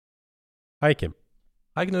Hei Kim.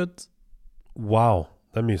 Hei Knut, Wow,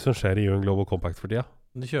 det mye som skjer i UN Global Compact for tida.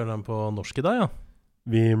 du kjører den på norsk i dag, ja?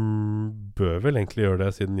 Vi bør vel egentlig gjøre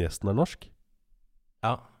det siden gjesten er norsk.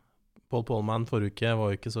 Ja, Paul Polman forrige uke var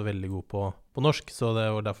jo ikke så veldig god på norsk, så det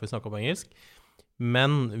var derfor vi snakket om engelsk.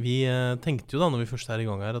 Men vi tenkte jo da, når vi først er i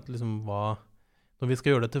gang her, at liksom når vi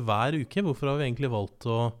skal gjøre det til hver uke, hvorfor har vi egentlig valgt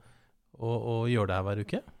å gjøre det her hver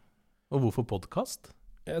uke? Og hvorfor podcast?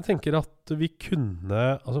 Jeg tenker at vi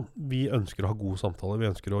ønsker å ha god samtale, vi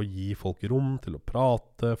ønsker å gi folk rom til å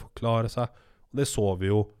prate, forklare seg. Og det så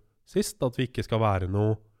vi jo sist, at vi ikke skal være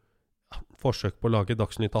noe forsøk på å lage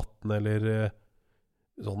Dagsnytt 18 eller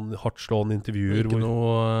sånn hardtslående intervjuer. Ikke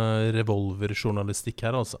noe revolverjournalistikk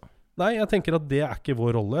her, altså. Nei, jeg tenker at det er ikke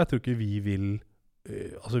vår rolle. Jeg tror ikke vi vil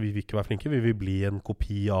vi vil ikke være flinke. Vi vil bli en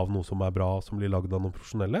kopi av noe som er bra, som blir lagd av noen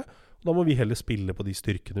profesjonelle. Og da må vi heller spille på de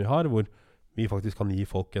styrkene vi har, hvor vi faktisk kan gi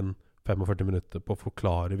folk en 45 minutter på å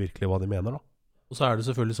forklare virkelig hva de mener da. Og så er det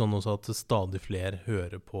selvfølgelig sånn også at stadig flere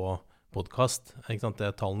hører på podcast. Ikke sant?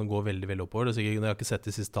 Tallene går veldig, veldig oppover. Jeg har ikke sett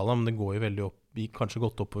de siste tallene, men det går jo veldig opp, kanskje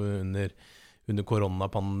gått opp under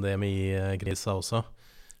koronapandemi-krisa også.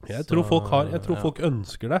 Jeg tror folk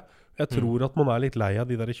ønsker det. Jeg tror at man er litt lei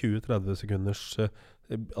av de der 20-30 sekunders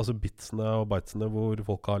bitsene og bitesene hvor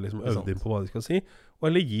folk har liksom øvd inn på hva de skal si, og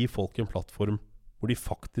eller gi folk en plattform hvor de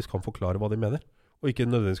faktisk kan forklare hva de mener, og ikke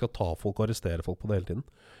nødvendigvis skal ta folk og arrestere folk på det hele tiden.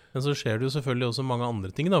 Men så skjer det jo selvfølgelig også mange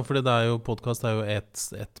andre ting da, fordi podcast er jo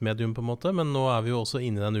et medium på en måte, men nå er vi jo også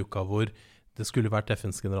inne i den uka hvor det skulle vært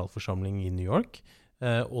FNs generalforsamling i New York,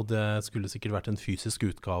 og det skulle sikkert vært en fysisk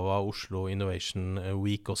utgave av Oslo Innovation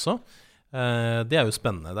Week også. Det er jo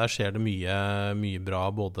spennende. Der skjer det mye bra,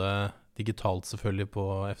 både digitalt selvfølgelig på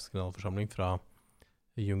FNs generalforsamling fra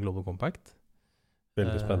UN Global Compact.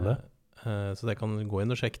 Veldig spennende. Så det kan gå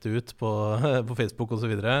inn og sjekke det ut på Facebook og så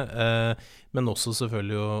videre. Men også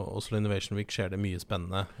selvfølgelig Oslo Innovation Week skjer det mye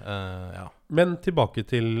spennende. Ja. Men tilbake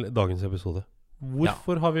til dagens episode.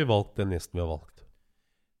 Hvorfor har vi valgt den gjesten vi har valgt?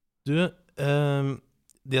 Du,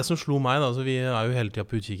 det som slo meg da, så vi er jo hele tiden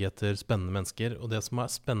på utkikk etter spennende mennesker, og det som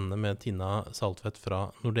er spennende med Tina Saltvedt fra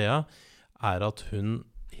Nordea, er at hun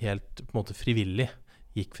helt på en måte frivillig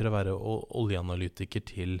gikk for å være oljeanalytiker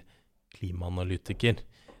til klimaanalytiker.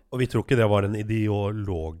 Og vi tror ikke det var en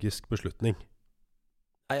ideologisk beslutning.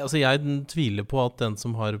 Nei, altså jeg tviler på at den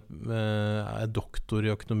som er doktor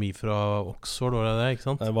i økonomi fra Oxford, var det, ikke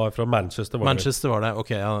sant? Det var fra Manchester. Manchester var det,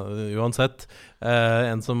 ok, ja, uansett.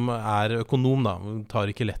 En som er økonom da,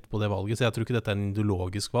 tar ikke lett på det valget, så jeg tror ikke dette er en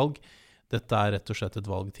ideologisk valg. Dette er rett og slett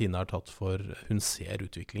et valg Tina har tatt for hun ser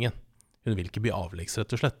utviklingen. Hun vil ikke bli avleggs,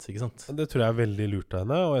 rett og slett, ikke sant? Det tror jeg er veldig lurt av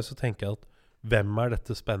henne, og så tenker jeg at hvem er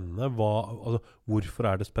dette spennende? Hvorfor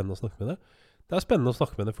er det spennende å snakke med det? Det er spennende å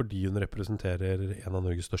snakke med det fordi hun representerer en av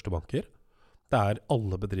Norges største banker. Det er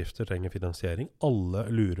alle bedrifter trenger finansiering. Alle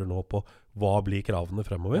lurer nå på hva blir kravene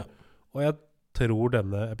fremover. Ja. Og jeg tror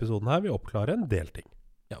denne episoden her vil oppklare en del ting.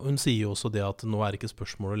 Ja, hun sier jo også det at nå er ikke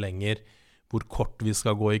spørsmålet lenger hvor kort vi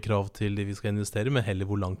skal gå i krav til det vi skal investere, men heller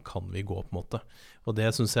hvor langt kan vi gå på en måte. Og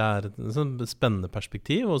det synes jeg er et spennende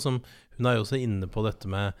perspektiv, og som hun er jo også inne på dette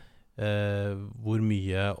med hvor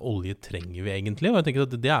mye olje trenger vi egentlig, og jeg tenker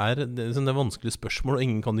at det er vanskelig spørsmål, og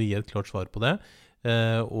ingen kan jo gi et klart svar på det,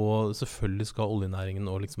 og selvfølgelig skal oljenæringen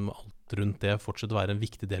og liksom alt rundt det fortsatt være en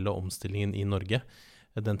viktig del av omstillingen i Norge,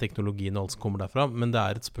 den teknologien og alt som kommer derfra, men det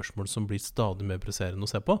er et spørsmål som blir stadig mer presserende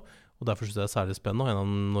å se på, og derfor synes jeg det er særlig spennende, en av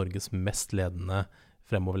Norges mest ledende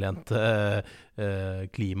fremoverlente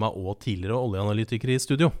klima- og tidligere oljeanalytikere i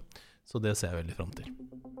studio, så det ser jeg veldig frem til.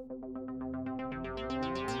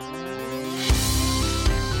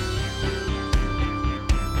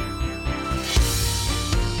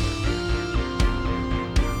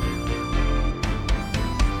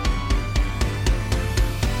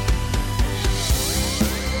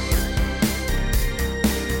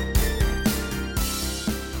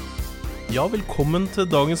 Ja, velkommen til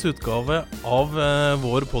dagens utgave av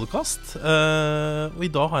vår podcast. Og i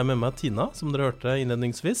dag har jeg med meg Tina, som dere hørte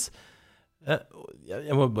innledningsvis.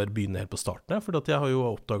 Jeg må bare begynne helt på starten, for jeg har jo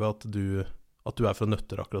oppdaget at du er fra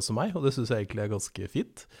Nøtterøy akkurat som meg, og det synes jeg egentlig er ganske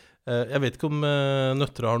fint. Jeg vet ikke om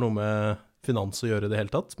Nøtterøy har noe med finans å gjøre i det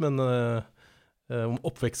hele tatt, men om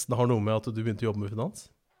oppveksten har noe med at du begynte å jobbe med finans?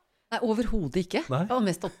 Nei, overhodet ikke. Nei? Jeg var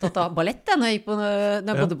mest opptatt av ballett når jeg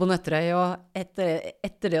bodde på Nøtterøy, og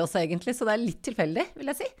etter det også egentlig, så det er litt tilfeldig, vil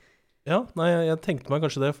jeg si. Ja, nei, jeg tenkte meg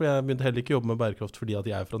kanskje det, for jeg begynte heller ikke å jobbe med bærekraft fordi at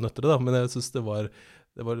jeg er fra Nøtterøy da, men jeg synes det var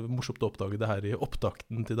morsomt å oppdage det her i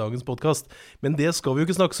opptakten til dagens podcast. Men det skal vi jo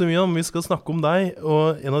ikke snakke så mye om, vi skal snakke om deg,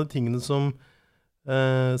 og en av de tingene som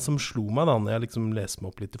slo meg da, når jeg liksom leser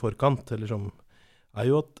meg opp litt i forkant, eller som, er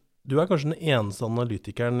jo at Du kanskje den eneste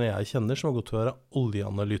analytikeren jeg kjenner som har gått til å være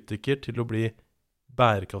oljeanalytiker til å bli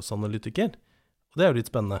bærekraftsanalytiker. Og det jo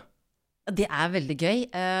litt spennende. Det veldig gøy.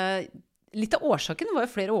 Litt av årsaken, det var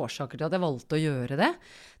jo flere årsaker til at jeg valgte å gjøre det.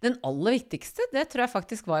 Den aller viktigste, det tror jeg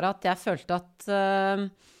faktisk var at jeg følte at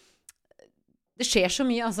det skjer så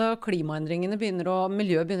mye, altså klimaendringene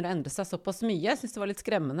miljøet begynner å endre seg såpass mye. Jeg synes det var litt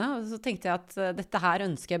skremmende, og så tenkte jeg at dette her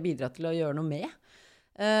ønsker jeg bidra til å gjøre noe med.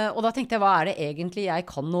 Og da tenkte jeg, hva det egentlig jeg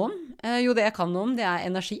kan noe om? Jo, det jeg kan noe om, det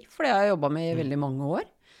energi, for det har jeg jobbet med i veldig mange år.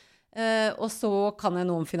 Og så kan jeg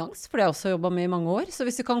noe om finans, for det har jeg også jobbet med i mange år. Så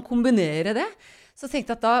hvis vi kan kombinere det, så tenkte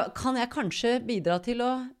jeg at da kan jeg kanskje bidra til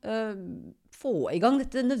å få i gang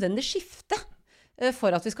dette nødvendige skiftet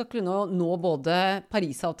for at vi skal kunne nå både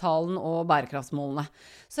Parisavtalen og bærekraftsmålene.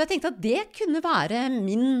 Så jeg tenkte at det kunne være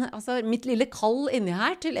mitt lille kall inni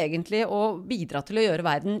her til egentlig å bidra til å gjøre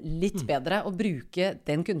verden litt bedre og bruke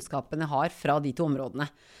den kunnskapen jeg har fra de to områdene.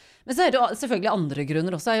 Men så det selvfølgelig andre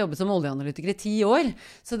grunner også. Jeg har jobbet som oljeanalytiker i 10 år,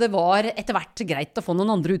 så det var etter hvert greit å få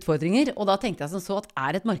noen andre utfordringer. Og da tenkte jeg så at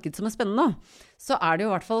det et marked som spennende nå, så det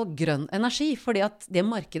jo i hvert fall grønn energi, fordi at det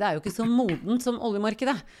markedet jo ikke så modent som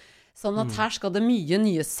oljemarkedet. Sånn at her skal det mye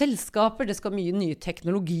nye selskaper, det skal mye nye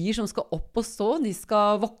teknologier som skal opp og stå, de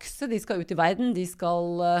skal vokse, de skal ut i verden, de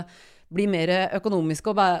skal bli mer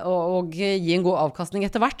økonomiske og gi en god avkastning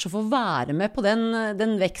etter hvert, så få være med på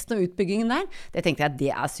den veksten og utbyggingen der, det tenkte jeg,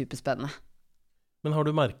 det superspennende. Men har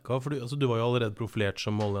du merket, for du var jo allerede profilert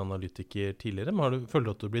som oljeanalytiker tidligere, men føler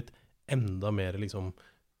du at du har blitt enda mer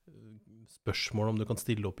spørsmål om du kan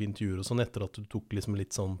stille opp i intervjuer og sånn, etter at du tok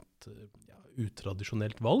litt sånt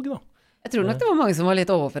utradisjonelt valg da? Jeg tror nok det var mange som var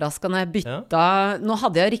litt overrasket når jeg bytta. Nå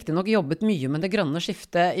hadde jeg riktig nok jobbet mye med det grønne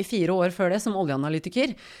skiftet i 4 år før det som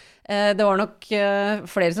oljeanalytiker. Det var nok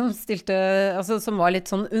flere som som var litt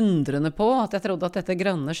sånn undrende på at jeg trodde at dette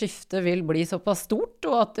grønne skiftet vil bli såpass stort,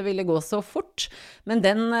 og at det ville gå så fort. Men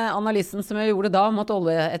den analysen som jeg gjorde da om at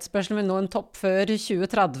oljeetterspørselen vil nå en topp før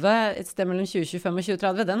 2030, et sted mellom 2025 og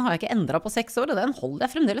 2030, den har jeg ikke endret på 6 år, og den holder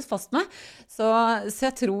jeg fremdeles fast med. Så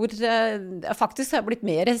jeg tror faktisk har jeg blitt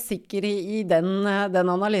mer sikker i den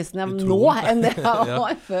analysen nå enn det jeg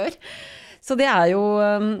var før. Så det jo,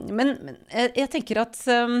 men jeg tenker at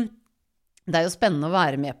det jo spennende å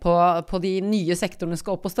være med på de nye sektorene som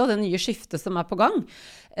skal opp og stå, det nye skiftet som på gang.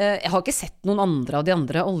 Jeg har ikke sett noen andre av de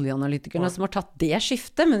andre oljeanalytikerne som har tatt det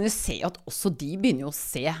skiftet, men vi ser at også de begynner å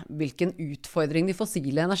se hvilken utfordring de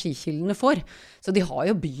fossile energikildene får. Så de har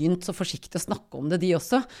jo begynt så forsiktig å snakke om det, de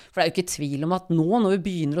også. For det jo ikke tvil om at nå, når vi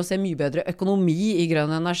begynner å se mye bedre økonomi i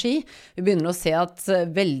grønn energi, vi begynner å se at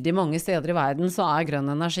veldig mange steder i verden så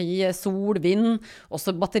grønn energi, sol, vind,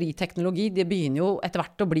 også batteriteknologi, de begynner jo etter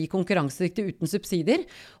hvert å bli konkurransedyktige uten subsidier,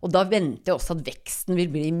 og da venter jeg også at veksten vil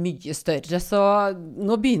bli mye større. Så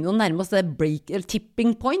nå begynner vi å nærme oss det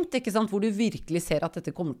tipping point, ikke sant? Hvor du virkelig ser at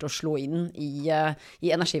dette kommer til å slå inn i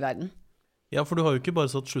energiverden. Ja, for du har jo ikke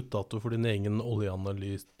bare satt sluttdato for din egen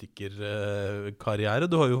oljeanalytikerkarriere,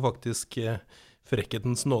 du har jo faktisk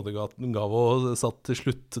frekkhetens nådegave og satt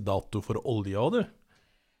sluttdato for olje også, du.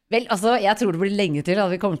 Vel, jeg tror det blir lenge til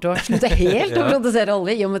at vi kommer til å slutte helt å produsere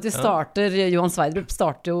olje, i og med at Johan Sverdrup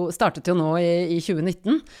startet jo nå i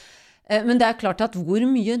 2019. Men det klart at hvor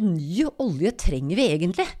mye ny olje trenger vi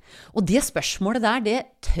egentlig? Og det spørsmålet det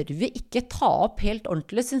tør vi ikke ta opp helt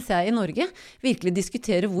ordentlig, synes jeg, i Norge. Virkelig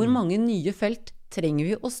diskutere hvor mange nye felt trenger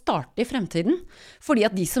vi å starte i fremtiden. Fordi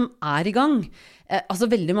at de som i gang,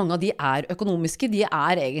 veldig mange av de økonomiske, de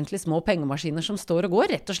egentlig små pengemaskiner som står og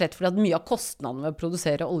går, rett og slett fordi at mye av kostnadene ved å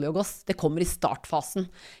produsere olje og gass, det kommer i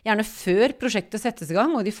startfasen. Gjerne før prosjektet settes i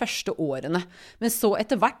gang, og de første årene. Men så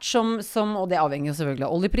etter hvert og det avhenger jo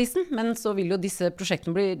selvfølgelig av oljeprisen, men så vil jo disse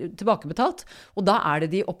prosjektene bli tilbakebetalt, og da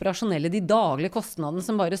det de operasjonelle, de daglige kostnadene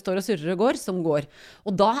som bare står og surrer og går, som går.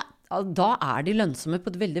 Og da de lønnsomme på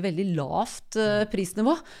et veldig, veldig lavt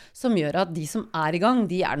prisnivå, som gjør at de som i gang,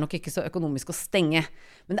 de nok ikke så økonomiske å stenge.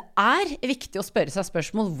 Men det viktig å spørre seg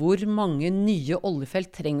spørsmål, hvor mange nye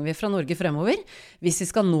oljefelt trenger vi fra Norge fremover, hvis vi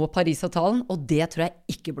skal nå Parisavtalen, og det tror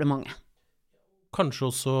jeg ikke blir mange. Kanskje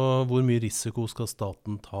også hvor mye risiko skal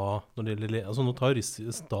staten ta når det gjelder,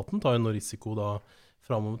 staten tar jo noe risiko da,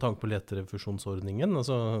 framover med tanke på leterefusjonsordningen.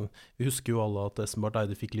 Vi husker jo alle at Espen Barth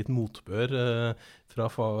Eide fikk litt motbør fra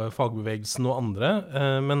fagbevegelsen og andre,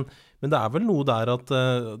 men det vel noe der at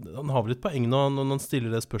han har vel litt poeng når han stiller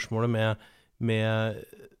det spørsmålet med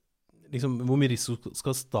liksom, hvor mye risiko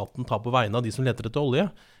skal staten ta på vegne av de som leter etter olje,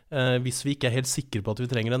 hvis vi ikke helt sikre på at vi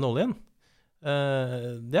trenger den oljen.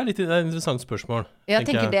 Det er et interessant spørsmål. Jeg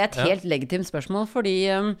tenker det er et helt legitimt spørsmål, fordi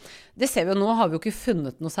det ser vi jo nå, har vi jo ikke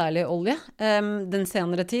funnet noe særlig olje den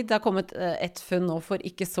senere tid. Det har kommet et funn nå for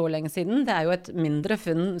ikke så lenge siden. Det er jo et mindre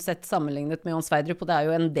funn sett sammenlignet med Johan Sverdrup, og det er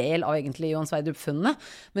jo en del av egentlig Johan Sverdrup-funnet.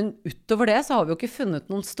 Men utover det så har vi jo ikke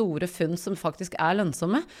funnet noen store funn som faktisk er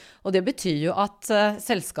lønnsomme. Og det betyr jo at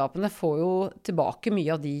selskapene får jo tilbake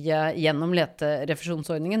mye av de gjennom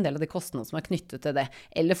leterefusjonsordningen, en del av de kostnadene som er knyttet til det,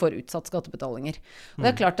 eller får utsatt skattebetaling. Og det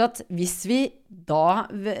er klart at hvis vi da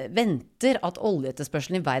venter at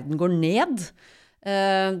oljeetterspørselen i verden går ned,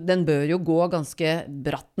 den bør jo gå ganske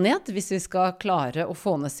bratt ned hvis vi skal klare å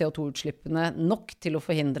få ned CO2-utslippene nok til å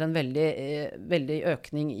forhindre en veldig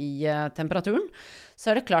økning i temperaturen,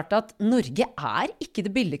 så er det klart at Norge er ikke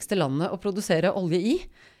det billigste landet å produsere olje i.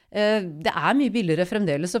 Det er mye billigere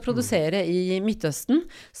fremdeles å produsere i Midtøsten,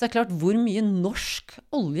 så det er klart hvor mye norsk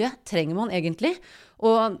olje trenger man egentlig?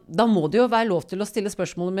 Og da må det jo være lov til å stille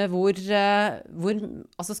spørsmålet med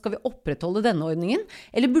altså skal vi opprettholde denne ordningen,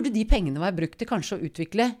 eller burde de pengene være brukt til kanskje å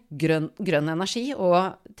utvikle grønn energi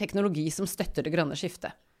og teknologi som støtter det grønne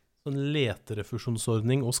skiftet? En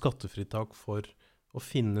leterefusjonsordning og skattefritak for å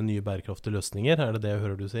finne nye bærekraftige løsninger, er det det jeg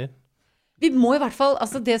hører du sier? Vi må i hvert fall,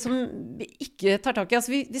 altså det som vi ikke tar tak i, altså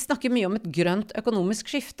vi snakker mye om et grønt økonomisk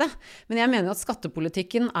skifte, men jeg mener at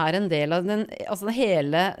skattepolitikken er en del av den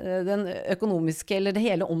økonomiske, eller det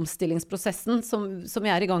hele omstillingsprosessen som vi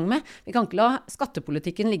er i gang med. Vi kan ikke la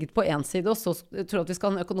skattepolitikken ligge på en side, og så tro at vi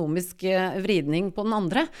skal ha en økonomisk vridning på den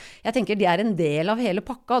andre. Jeg tenker det er en del av hele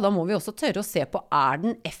pakka, og da må vi også tørre å se på, er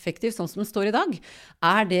den effektiv sånn som den står i dag?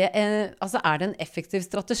 Er det en effektiv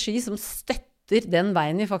strategi som støtter den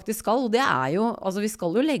veien vi faktisk skal, og det er jo, altså vi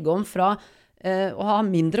skal jo legge om fra å ha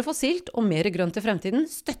mindre fossilt og mer grønt i fremtiden,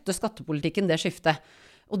 støtte skattepolitikken det skiftet.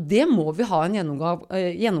 Og det må vi ha en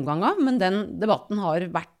gjennomgang av, men den debatten har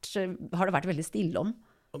det vært veldig stille om.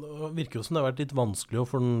 Det virker jo som det har vært litt vanskelig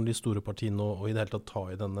for de store partiene å i det hele tatt ta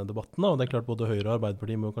i denne debatten, og det er klart både Høyre og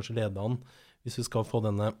Arbeiderpartiet må kanskje lede an hvis vi skal få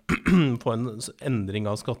en endring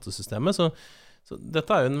av skattesystemet, så dette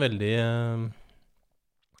er jo en veldig...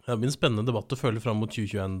 Det blir en spennende debatt å følge frem mot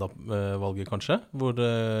 2021-valget kanskje, hvor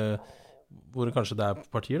kanskje det er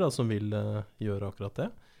partier da, som vil gjøre akkurat det.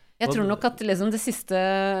 Jeg tror nok at liksom det siste,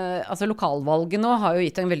 altså lokalvalget nå har jo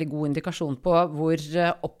gitt en veldig god indikasjon på hvor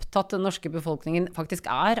opptatt den norske befolkningen faktisk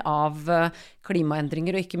er av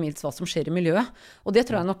klimaendringer og ikke minst hva som skjer i miljøet. Og det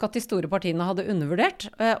tror jeg nok at de store partiene hadde undervurdert,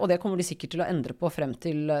 og det kommer de sikkert til å endre på frem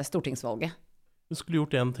til stortingsvalget. Du skulle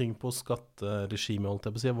gjort en ting på skatteregimet, holdt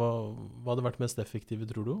jeg på å si. Hva hadde vært mest effektivt,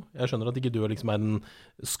 tror du? Jeg skjønner at ikke du liksom er en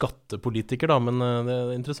skattepolitiker, da, men det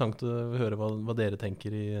er interessant å høre hva dere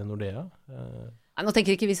tenker i Nordea. Nei, nå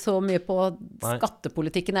tenker ikke vi så mye på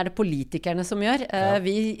skattepolitikken, er det politikerne som gjør.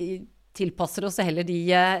 Vi tilpasser oss heller de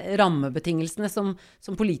rammebetingelsene som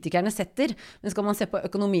politikerne setter. Men skal man se på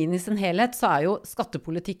økonomien i sin helhet, så er jo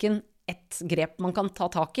skattepolitikken et grep man kan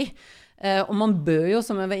ta tak i. Og man bør jo,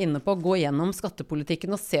 som jeg var inne på, gå gjennom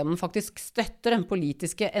skattepolitikken og se om den faktisk støtter den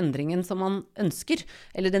politiske endringen som man ønsker,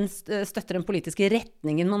 eller den støtter den politiske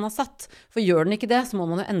retningen man har satt. For gjør den ikke det, så må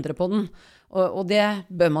man jo endre på den. Og det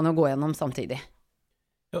bør man jo gå gjennom samtidig.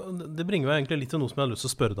 Ja, det bringer meg egentlig litt til noe som jeg har lyst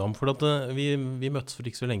til å spørre deg om, for at vi møttes for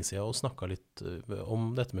ikke så lenge siden og snakket litt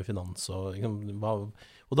om dette med finans,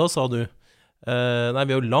 og da sa du, nei,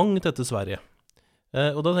 vi er jo langt etter Sverige.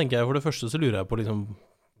 Og da tenker jeg, for det første så lurer jeg på liksom,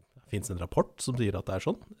 finnes en rapport som sier at det er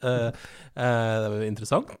sånn? Det er jo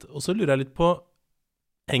interessant. Og så lurer jeg litt på,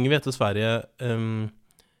 henger vi etter Sverige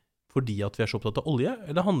fordi at vi er så opptatt av olje,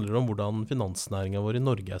 eller handler det om hvordan finansnæringen vår i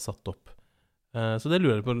Norge er satt opp? Så det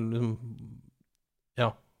lurer jeg på, liksom,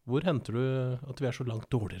 ja, hvor henter du at vi er så langt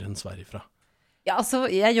dårligere enn Sverige fra? Ja, altså,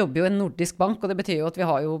 jeg jobber jo i en nordisk bank, og det betyr jo at vi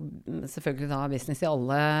har jo selvfølgelig da business i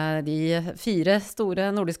alle de 4 store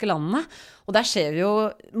nordiske landene. Og der ser vi jo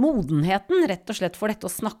modenheten rett og slett for dette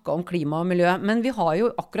å snakke om klima og miljø. Men vi har jo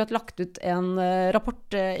akkurat lagt ut en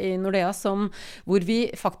rapport i Nordea hvor vi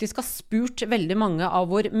faktisk har spurt veldig mange av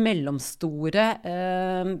våre mellomstore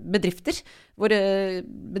bedrifter, våre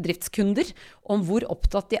bedriftskunder, om hvor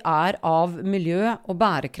opptatt de er av miljø og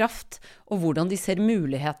bærekraft, og hvordan de ser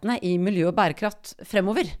mulighetene i miljø og bærekraft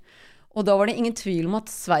fremover. Og da var det ingen tvil om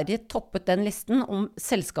at Sverige toppet den listen,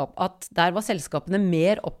 at der var selskapene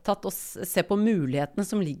mer opptatt å se på mulighetene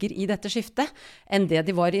som ligger i dette skiftet, enn det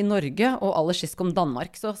de var i Norge, og aller sist kom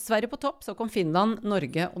Danmark. Så Sverige på topp, så kom Finland,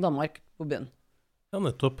 Norge og Danmark på bunn. Ja,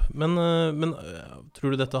 nettopp. Men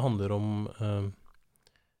tror du dette handler om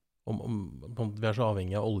vi er så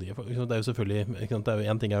avhengig av olje? Det er jo selvfølgelig,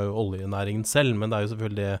 en ting er jo oljenæringen selv, men det er jo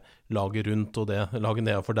selvfølgelig det laget rundt og det laget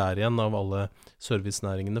nedenfor der igjen av alle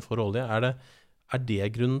servicenæringene for olje. Er det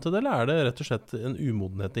grunnen til det, eller det rett og slett en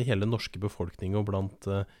umodenhet i hele norske befolkning og blant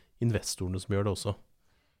investorene som gjør det også?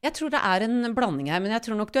 Jeg tror det en blanding her, men jeg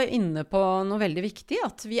tror nok du inne på noe veldig viktig,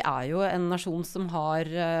 at vi jo en nasjon som har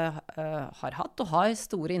hatt og har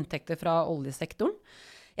store inntekter fra oljesektoren.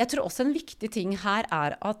 Jeg tror også en viktig ting her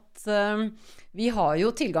at vi har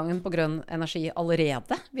jo tilgangen på grønn energi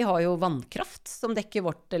allerede. Vi har jo vannkraft som dekker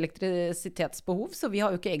vårt elektrisitetsbehov, så vi har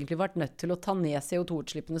jo ikke egentlig vært nødt til å ta ned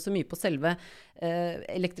CO2-utslippene så mye på selve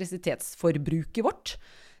elektrisitetsforbruket vårt.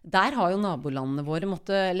 Der har jo nabolandene våre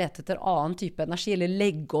måttet lete etter annen type energi, eller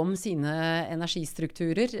legge om sine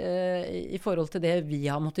energistrukturer i forhold til det vi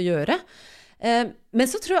har måttet gjøre. Men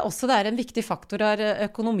så tror jeg også det en viktig faktor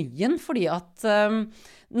økonomien, fordi at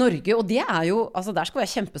Norge, og det jo, altså der skal vi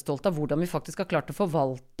være kjempestolt av hvordan vi faktisk har klart å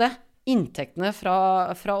forvalte inntektene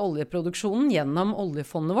fra oljeproduksjonen gjennom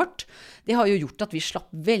oljefondet vårt. Det har jo gjort at vi slapp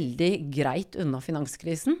veldig greit unna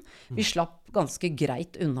finanskrisen. Vi slapp ganske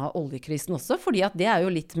greit unna oljekrisen også, fordi at det jo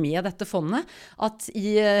litt med dette fondet, at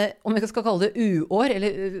om jeg skal kalle det uår,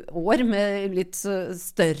 eller år med litt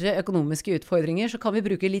større økonomiske utfordringer, så kan vi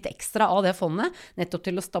bruke litt ekstra av det fondet, nettopp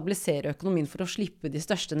til å stabilisere økonomien for å slippe de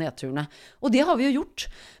største nedturene. Og det har vi jo gjort,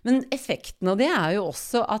 men effekten av det jo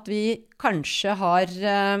også at vi kanskje har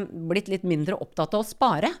blitt litt mindre opptatt av å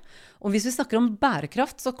spare. Og hvis vi snakker om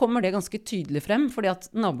bærekraft, så kommer det ganske tydelig frem, fordi at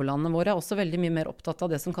nabolandene våre også veldig mye mer opptatt av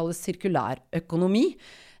det som kalles sirkulærøkonomi.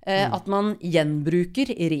 At man gjenbruker,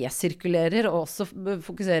 resirkulerer, og også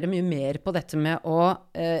fokuserer mye mer på dette med å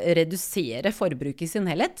redusere forbruket i sin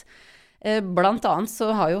helhet. Blant annet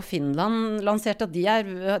så har jo Finland lansert at de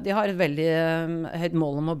har et veldig høyt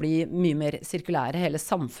mål om å bli mye mer sirkulære, hele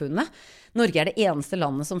samfunnet. Norge det eneste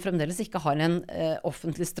landet som fremdeles ikke har en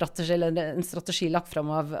offentlig strategi, eller en strategi lagt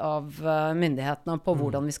frem av myndighetene på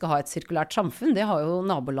hvordan vi skal ha et sirkulært samfunn. Det har jo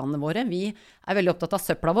nabolandene våre. Vi veldig opptatt av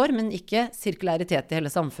søpla vår, men ikke sirkularitet i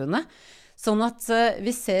hele samfunnet. Sånn at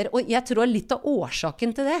vi ser, og jeg tror litt av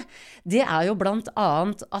årsaken til det jo blant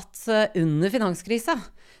annet at under finanskrisa,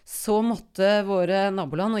 så måtte våre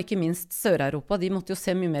naboland, og ikke minst Sør-Europa, de måtte jo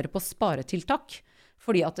se mye mer på sparetiltak.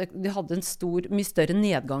 Fordi at de hadde en mye større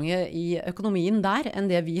nedgang i økonomien der enn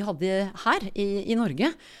det vi hadde her i Norge.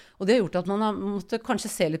 Og det har gjort at man måtte kanskje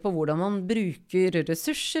se litt på hvordan man bruker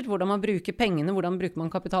ressurser, hvordan man bruker pengene, hvordan bruker man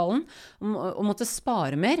kapitalen, og måtte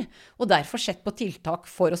spare mer, og derfor sett på tiltak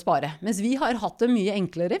for å spare. Mens vi har hatt det mye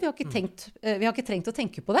enklere, vi har ikke trengt å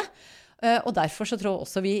tenke på det, og derfor så tror jeg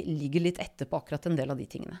også vi ligger litt etter på akkurat en del av de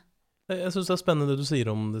tingene. Jeg synes det spennende det du sier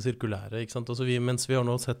om det sirkulære, ikke sant? Altså mens vi har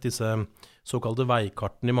nå sett disse såkalte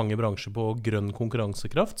veikartene i mange bransjer på grønn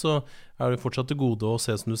konkurransekraft, så det fortsatt til gode å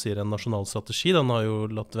se, som du sier, en nasjonal strategi. Den har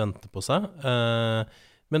jo latt vente på seg.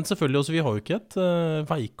 Men selvfølgelig også, vi har jo ikke et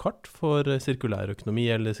veikart for sirkulær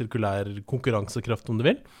økonomi eller sirkulær konkurransekraft, om du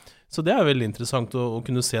vil. Så det veldig interessant å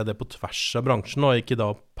kunne se det på tvers av bransjen, og ikke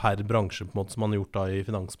da per bransje, på en måte, som man har gjort da i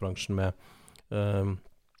finansbransjen med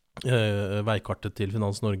veikartet til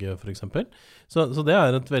Finans Norge, for eksempel. Så det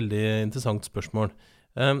et veldig interessant spørsmål.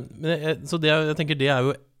 Så jeg tenker det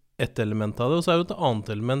jo et element av det, og så det et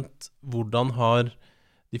annet element. Hvordan har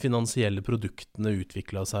de finansielle produktene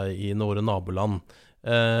utviklet seg i våre naboland?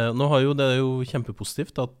 Nå har det jo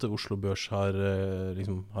kjempepositivt at Oslo Børs har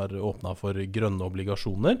åpnet for grønne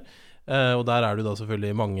obligasjoner, og der det jo da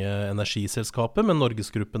selvfølgelig mange energiselskaper, men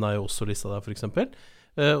Norgesgruppen jo også listet der, for eksempel.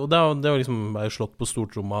 Og det var liksom slått på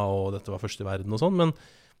stortromma, og dette var først i verden og sånn, men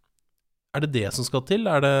det som skal til?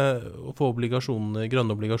 Det å få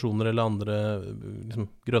grønne obligasjoner eller andre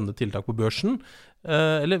grønne tiltak på børsen?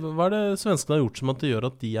 Eller hva det svenskene har gjort som at det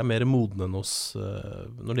gjør at de mer modne enn oss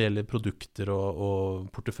når det gjelder produkter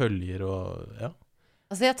og porteføljer og ja?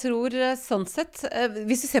 Altså jeg tror sånn sett,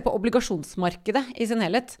 hvis vi ser på obligasjonsmarkedet i sin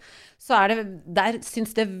helhet, så der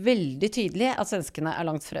synes det veldig tydelig at svenskene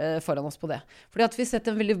langt foran oss på det. Fordi at vi har sett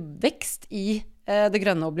en veldig vekst i det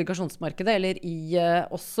grønne obligasjonsmarkedet, eller i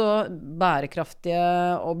også bærekraftige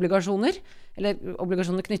obligasjoner, eller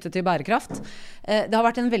obligasjoner knyttet til bærekraft. Det har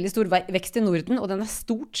vært en veldig stor vekst i Norden, og den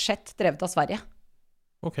stort sett drevet av Sverige.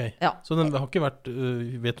 Ok, ja. Så den har ikke vært,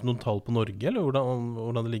 vet du noen tall på Norge, eller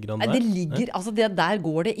hvordan det ligger an der? Det ligger, altså der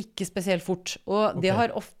går det ikke spesielt fort, og det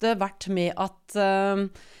har ofte vært med at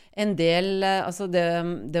en del, altså det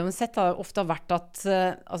vi har sett har ofte vært at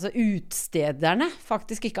altså utstederne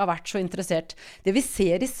faktisk ikke har vært så interessert. Det vi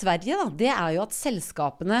ser i Sverige da, det jo at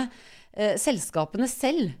selskapene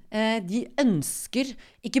selv, de ønsker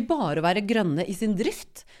ikke bare å være grønne i sin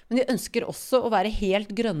drift, men de ønsker også å være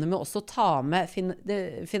helt grønne med også å ta med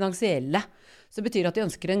det finansielle. Så det betyr at de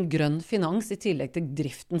ønsker en grønn finans i tillegg til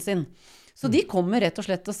driften sin. Så de kommer rett og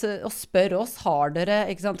slett og spør oss,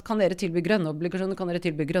 ikke sant? Kan dere tilby grønne obligasjoner, kan dere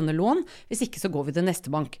tilby grønne lån? Hvis ikke så går vi til neste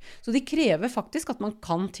bank. Så de krever faktisk at man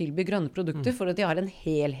kan tilby grønne produkter for at de har en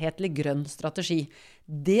helhetlig grønn strategi.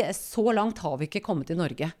 Så langt har vi ikke kommet i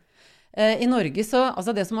Norge. I Norge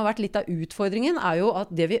altså det som har vært litt av utfordringen jo at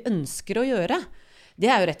det vi ønsker å gjøre, det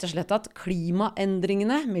jo rett og slett at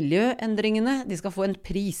klimaendringene, miljøendringene, de skal få en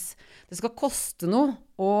pris. Det skal koste noe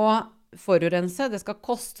å forurense, det skal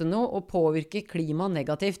koste noe å påvirke klima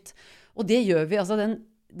negativt. Og det gjør vi, altså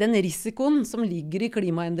den risikoen som ligger i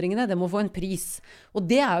klimaendringene, det må få en pris. Og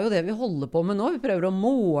det jo det vi holder på med nå. Vi prøver å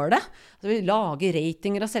måle, altså vi lager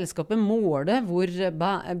ratinger av selskapet, måle hvor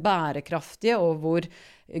bærekraftige og hvor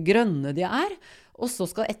grønne de Og så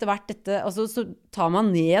skal etter hvert så tar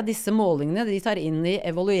man ned disse målingene, de tar inn i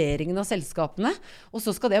evalueringen av selskapene, og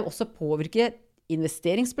så skal det også påvirke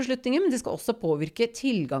investeringsbeslutninger, men det skal også påvirke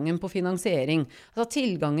tilgangen på finansiering. Altså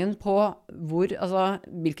tilgangen på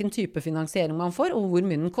hvilken type finansiering man får, og hvor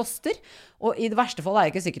mye den koster. Og i det verste fall det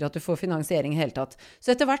ikke sikkert at du får finansiering i hele tatt.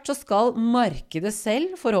 Så etter hvert så skal markedet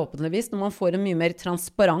selv, forhåpentligvis, når man får en mye mer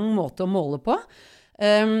transparent måte å måle på,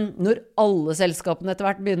 når alle selskapene etter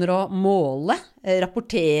hvert begynner å måle,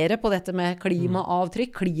 rapportere på dette med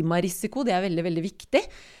klimaavtrykk, klimarisiko, det veldig, veldig viktig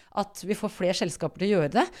at vi får flere selskaper til å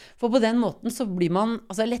gjøre det. For på den måten så blir man,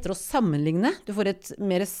 lettere å sammenligne. Du får et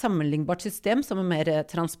mer sammenlignbart system som mer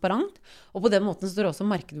transparent, og på den måten så tror jeg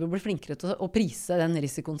også markedet blir flinkere til å prise den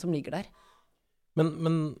risikoen som ligger der.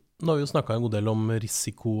 Men nå har vi jo snakket en god del om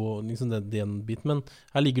risiko, liksom den biten, men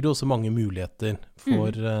her ligger det også mange muligheter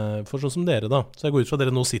for sånn som dere da. Så jeg går ut fra at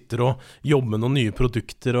dere nå sitter og jobber med noen nye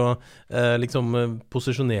produkter og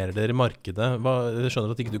posisjonerer dere i markedet. Jeg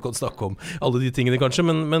skjønner at ikke du kan snakke om alle de tingene kanskje,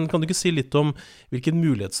 men kan du ikke si litt om hvilken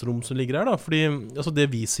mulighetsrom som ligger her da? Fordi altså,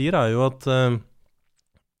 det vi sier jo at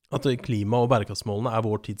klima- og bærekraftsmålene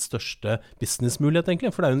vår tids største businessmulighet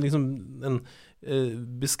egentlig, for det jo liksom en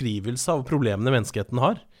beskrivelse av problemene menneskeheten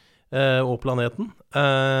har og planeten.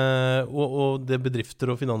 Og det bedrifter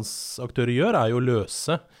og finansaktører gjør jo å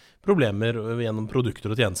løse problemer gjennom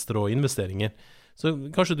produkter og tjenester og investeringer. Så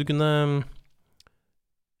kanskje du kunne,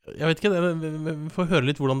 jeg vet ikke, få høre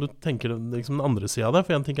litt hvordan du tenker liksom den andre siden av det,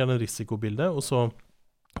 for en ting den risikobildet, og så,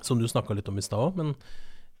 som du snakket litt om i sted, men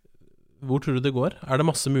hvor tror du det går? Det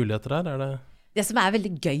masse muligheter her? Det som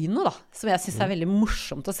veldig gøy nå da, som jeg synes veldig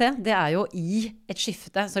morsomt å se, det jo i et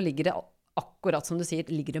skifte så ligger det akkurat som du sier,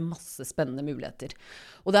 ligger det masse spennende muligheter.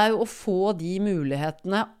 Og det jo å få de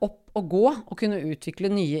mulighetene opp og gå, og kunne utvikle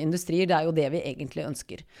nye industrier, det jo det vi egentlig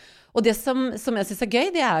ønsker. Og det som jeg synes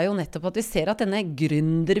gøy, det jo nettopp at vi ser at denne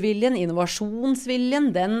gründerviljen,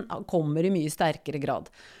 innovasjonsviljen, den kommer i mye sterkere grad.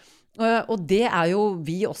 Og det jo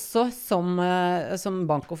vi også som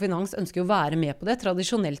bank og finans ønsker å være med på det.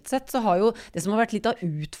 Tradisjonelt sett så har jo det som har vært litt av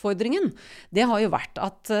utfordringen, det har jo vært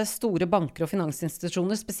at store banker og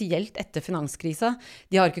finansinstitusjoner, spesielt etter finanskrisa,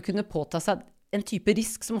 de har ikke kunnet påta seg en type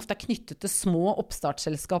risk som ofte knyttet til små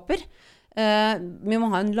oppstartsselskaper. Vi må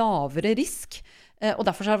ha en lavere risk. Og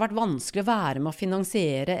derfor har det vært vanskelig å være med å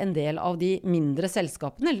finansiere en del av de mindre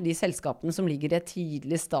selskapene, eller de selskapene som ligger i et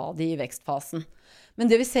tidlig stadie i vekstfasen.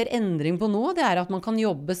 Men det vi ser endring på nå, det at man kan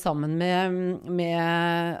jobbe sammen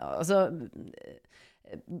med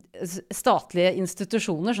statlige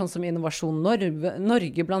institusjoner, sånn som Innovasjon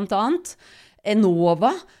Norge blant annet,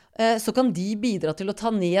 Enova, så kan de bidra til å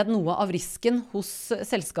ta ned noe av risken hos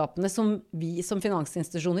selskapene som vi som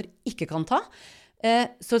finansinstitusjoner ikke kan ta.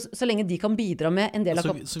 Så lenge de kan bidra med en del av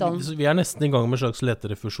kapitalen. Så vi nesten i gang med en slags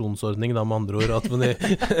letterefusjonsordning da, med andre ord, at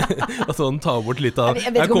man tar bort litt av...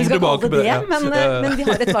 Jeg vet ikke om vi skal kalle det, men vi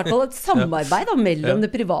har i hvert fall et samarbeid da, mellom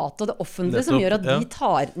det private og det offentlige som gjør at de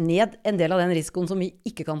tar ned en del av den risikoen som vi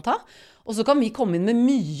ikke kan ta. Og så kan vi komme inn med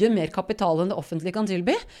mye mer kapital enn det offentlige kan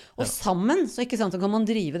tilby. Og sammen så ikke sant, så kan man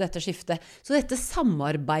drive dette skiftet. Så dette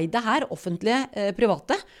samarbeidet her, offentlige,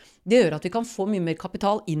 private, det gjør at vi kan få mye mer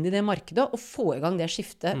kapital inn i det markedet og få i gang det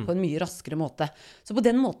skiftet på en mye raskere måte. Så på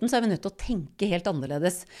den måten så vi nødt til å tenke helt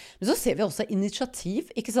annerledes. Men så ser vi også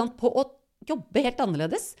initiativ, ikke sant, på å jobbe helt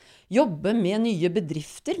annerledes. Jobbe med nye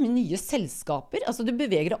bedrifter, med nye selskaper. Altså du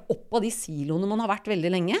beveger deg opp av de siloene man har vært veldig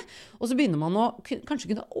lenge, og så begynner man å kanskje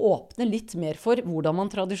kunne åpne litt mer for hvordan man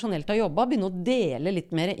tradisjonelt har jobbet, begynne å dele litt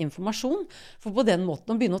mer informasjon, for på den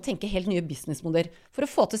måten å begynne å tenke helt nye businessmodeller. For å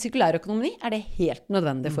få til sirkulærøkonomi det helt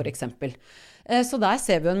nødvendig, for eksempel. Så der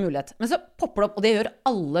ser vi jo en mulighet. Men så popper det opp, og det gjør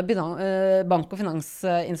alle bank- og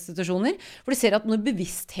finansinstitusjoner, for de ser at når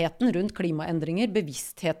bevisstheten rundt klimaendringer,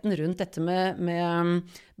 bevisstheten rundt dette med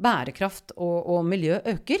bærekraft og miljø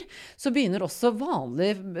øker, så begynner også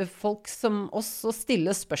vanlige folk som oss å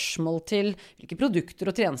stille spørsmål til hvilke produkter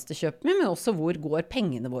og tjenester kjøper vi, men også hvor går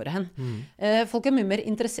pengene våre hen. Folk er mye mer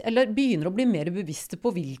eller begynner å bli mer bevisste på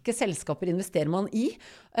hvilke selskaper investerer man i,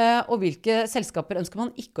 og hvilke selskaper ønsker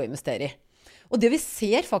man ikke å investere i. Og det vi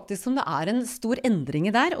ser faktisk som det en stor endring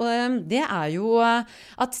i der, og det jo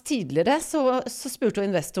at tidligere så spurte jo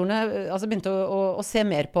investorene, altså begynte å se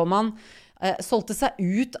mer på om man solgte seg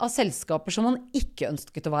ut av selskaper som man ikke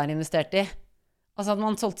ønsket å være investert i. Altså at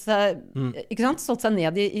man solgte seg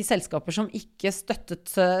ned i selskaper som ikke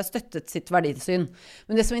støttet sitt verdisyn.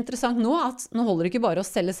 Men det som interessant nå, at nå holder det ikke bare å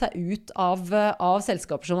selge seg ut av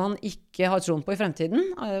selskaper som man ikke har troen på i fremtiden,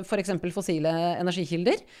 for eksempel fossile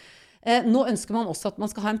energikilder. Nå ønsker man også at man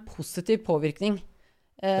skal ha en positiv påvirkning.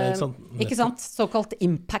 Ikke sant? Såkalt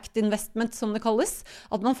impact investment, som det kalles.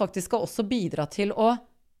 At man faktisk skal også bidra til å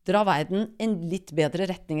dra verden en litt bedre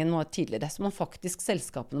retning enn noe tidligere. Så man faktisk,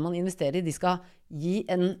 selskapene man investerer i, de skal de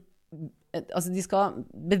skal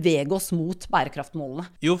bevege oss mot bærekraftmålene.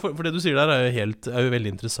 Jo, for det du sier der jo veldig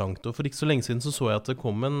interessant, og for ikke så lenge siden så jeg at det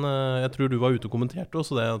kom jeg tror du var ute og kommenterte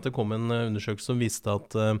også det, at det kom en undersøkelse som viste at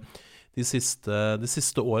det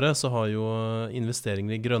siste året så har jo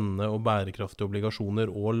investeringer i grønne og bærekraftige obligasjoner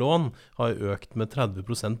og lån har økt med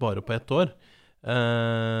 30% bare på ett år.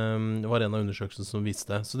 Det var en av undersøkelsene som viste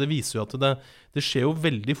det. Så det viser jo at det skjer jo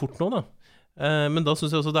veldig fort nå da. Men da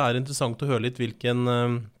synes jeg også det interessant å høre litt hvilken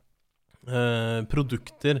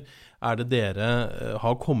produkter det dere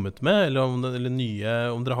har kommet med, eller om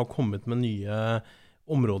dere har kommet med nye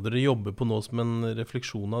områder dere jobber på nå som en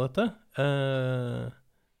refleksjon av dette.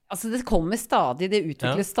 Altså det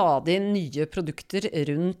utvikles stadig nye produkter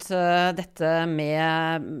rundt dette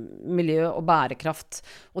med miljø og bærekraft.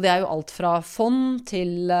 Og det jo alt fra fond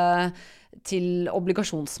til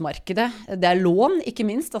obligasjonsmarkedet. Det lån, ikke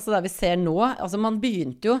minst, altså det vi ser nå. Altså man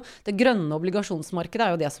begynte jo, det grønne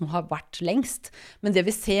obligasjonsmarkedet jo det som har vært lengst. Men det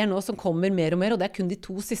vi ser nå som kommer mer og mer, og det kun de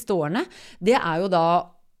 2 siste årene, det jo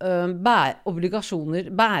da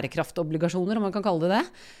bærekraftobligasjoner, om man kan kalle det,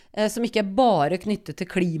 som ikke bare knyttet til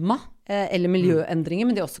klima eller miljøendringer,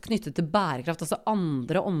 men det også knyttet til bærekraft, altså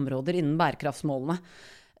andre områder innen bærekraftsmålene.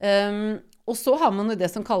 Og så har man jo det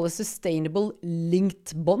som kalles Sustainable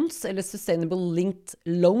Linked Bonds, eller Sustainable Linked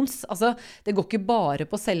Loans. Altså, det går ikke bare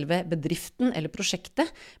på selve bedriften eller prosjektet,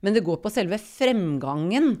 men det går på selve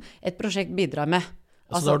fremgangen et prosjekt bidrar med.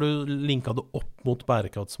 Altså da har du linket det opp mot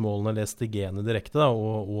bærekraftsmålene, eller SDG-ene direkte da,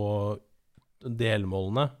 og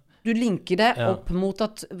delmålene. Du linker det opp mot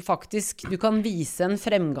at faktisk du kan vise en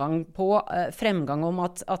fremgang om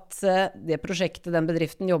at det prosjektet den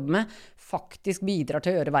bedriften jobber med faktisk bidrar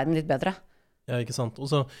til å gjøre verden litt bedre. Ja, ikke sant.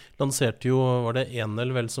 Og så lanserte jo, var det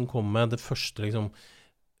Enel vel som kom med det første liksom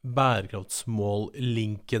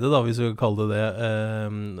bærekraftsmål-linkede, da, hvis vi skal kalle det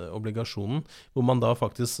obligasjonen, hvor man da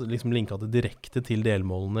faktisk liksom linket det direkte til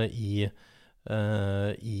delmålene i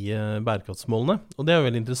bærekraftsmålene. Og det jo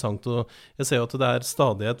veldig interessant, og jeg ser jo at det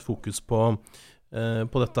stadig et fokus på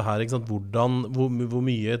dette her, ikke sant? Hvor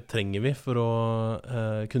mye trenger vi for å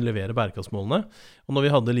kunne levere bærekraftsmålene. Og når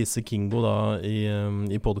vi hadde Lise Kingo da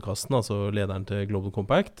i podcasten, altså lederen til Global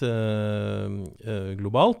Compact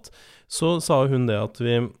globalt, så sa hun det at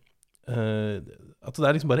at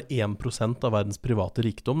det liksom bare 1% av verdens private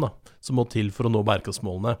rikdom da, som må til for å nå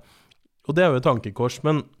bærekraftsmålene. Og det jo et tankekors,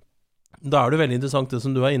 men da det veldig interessant det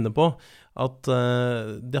som du inne på, at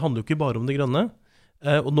det handler jo ikke bare om det grønne,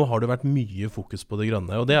 og nå har det vært mye fokus på det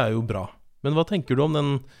grønne, og det jo bra. Men hva tenker du om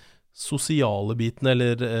den sosiale biten,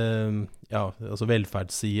 eller altså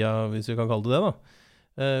velferdssida, hvis vi kan kalle det da?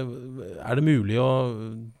 Det mulig å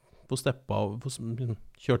få steppe av,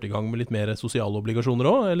 kjørt i gang med litt mer sosiale obligasjoner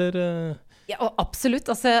også, eller? Ja, absolutt.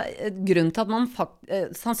 Altså, grunnen til at man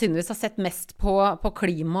sannsynligvis har sett mest på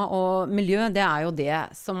klima og miljø, det jo det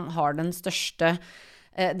som har den største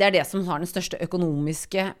det som har den største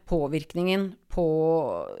økonomiske påvirkningen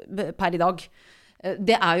per i dag.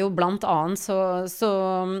 Det jo blant annet så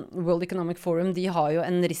World Economic Forum, de har jo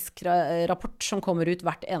en riskrapport som kommer ut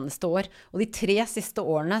hvert eneste år, og de 3 siste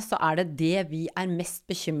årene så det vi mest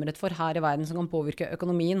bekymret for her i verden som kan påvirke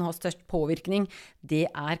økonomien, har størst påvirkning, det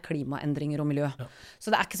klimaendringer og miljø. Ja.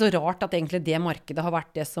 Så det ikke så rart at egentlig det markedet har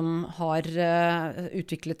vært det som har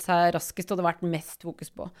utviklet seg raskest, og det har vært mest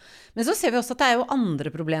fokus på. Men så ser vi også at det jo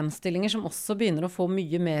andre problemstillinger som også begynner å få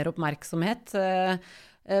mye mer oppmerksomhet.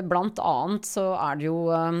 Blant annet så det jo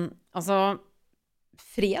altså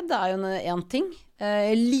fred jo en ting,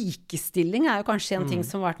 Likestilling jo kanskje en ting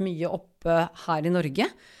som har vært mye oppe her i Norge.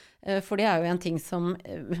 For det jo en ting som,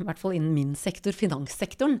 i hvert fall innen min sektor,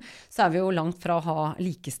 finanssektoren, så vi jo langt fra å ha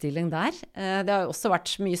likestilling der. Det har jo også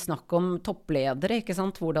vært mye snakk om toppledere, ikke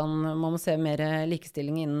sant? Hvordan man må se mer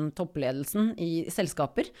likestilling innen toppledelsen i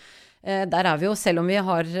selskaper. Der vi jo, selv om vi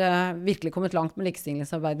har virkelig kommet langt med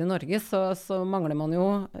likestillingsarbeid i Norge, så mangler man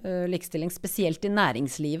jo likestilling spesielt i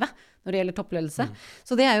næringslivet når det gjelder toppledelse.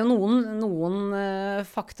 Så det jo noen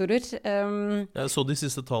faktorer. Jeg så de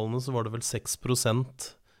siste tallene, så var det vel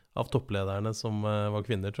 6% av topplederne som var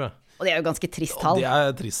kvinner, tror jeg. Og det jo ganske trist tall. Og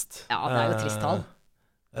det trist. Ja, det jo trist tall.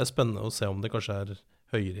 Det spennende å se om det kanskje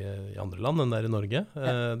høyere i andre land enn det i Norge.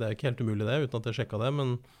 Det ikke helt umulig det, uten at jeg sjekket det, men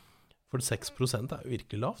for 6% jo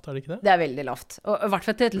virkelig lavt, det ikke det? Det veldig lavt. Og i hvert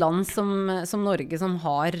fall til et land som Norge, som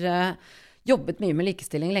har jobbet mye med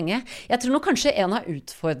likestilling lenge. Jeg tror nok kanskje en av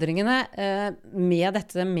utfordringene med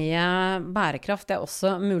dette med bærekraft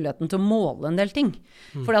også muligheten til å måle en del ting.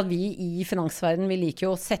 Fordi at vi i finansverdenen, vi liker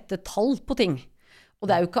jo å sette tall på ting. Og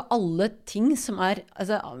det jo ikke alle ting som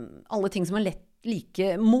lett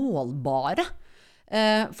like målbare.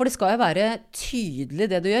 For det skal jo være tydelig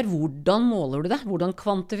det du gjør. Hvordan måler du det? Hvordan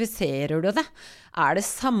kvantifiserer du det? Det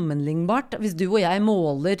sammenlignbart? Hvis du og jeg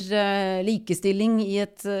måler likestilling i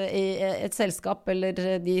et selskap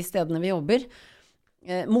eller de stedene vi jobber,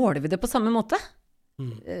 måler vi det på samme måte?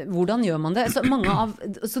 Hvordan gjør man det?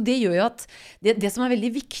 Så det gjør jo at det som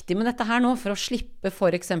veldig viktig med dette her nå, for å slippe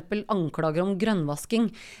for eksempel anklager om grønnvasking,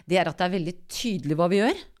 det at det veldig tydelig hva vi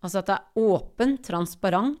gjør. Altså at det åpent,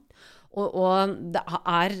 transparent, og det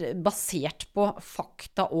basert på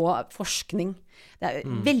fakta og forskning. Det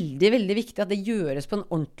veldig, veldig viktig at det gjøres på en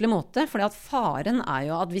ordentlig måte, fordi at faren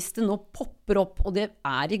jo at hvis det nå popper opp, og det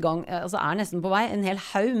i gang, altså nesten på vei, en hel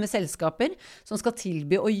haug med selskaper som skal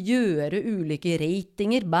tilby å gjøre ulike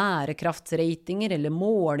ratinger, bærekraftsratinger eller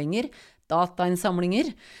målinger,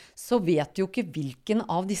 datainnsamlinger, så vet jo ikke hvilken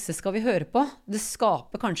av disse skal vi høre på. Det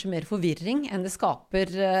skaper kanskje mer forvirring enn det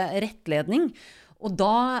skaper rettledning. Og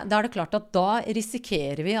da det klart at da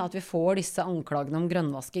risikerer vi at vi får disse anklagene om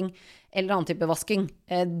grønnvasking eller annen type vasking.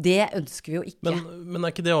 Det ønsker vi jo ikke. Men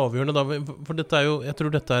ikke det avgjørende da? For dette jo, jeg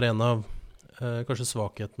tror dette en av kanskje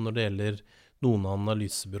svakheten når det gjelder noen av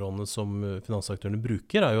analysebyråene som finansaktørene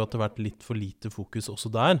bruker, jo at det har vært litt for lite fokus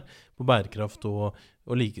også der på bærekraft og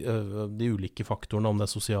de ulike faktorene, om det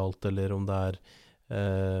sosialt eller om det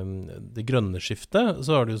det grønne skiftet,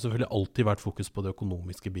 så har det jo selvfølgelig alltid vært fokus på det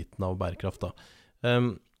økonomiske biten av bærekraft da.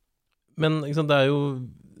 Men liksom, det jo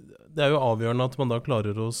avgjørende at man da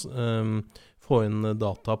klarer å få inn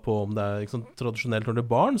data på om det liksom, tradisjonelt når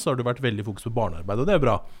det barn, så har det vært veldig fokus på barnearbeid, og det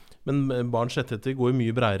bra. Men barns rettigheter går jo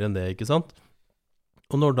mye bredere enn det, ikke sant?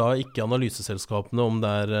 Og når da ikke analyseselskapene, om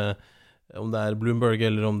det Bloomberg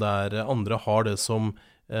eller om det andre, har det som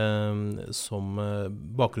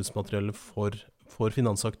bakgrunnsmateriale for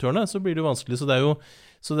finansaktørene, så blir det jo vanskelig.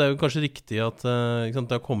 Så det jo kanskje riktig at det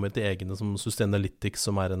har kommet til egne som Sustainalytics,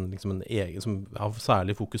 som liksom en egen, som har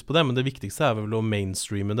særlig fokus på det, men det viktigste vel å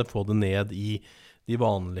mainstreame det, få det ned i de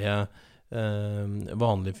vanlige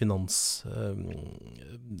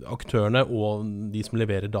finansaktørene og de som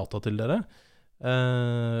leverer data til dere.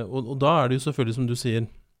 Og da det jo selvfølgelig, som du sier,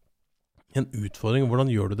 en utfordring. Hvordan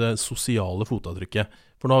gjør du det sosiale fotavtrykket?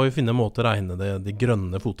 For nå har vi funnet en måte å regne det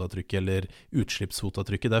grønne fotavtrykket eller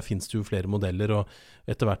utslippsfotavtrykket. Der finnes det jo flere modeller, og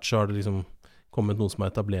etter hvert så har det liksom kommet noen som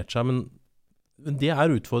har etablert seg. Men det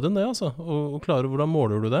utfordrende, det altså. Å klare, hvordan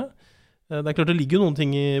måler du det? Det klart det ligger jo noen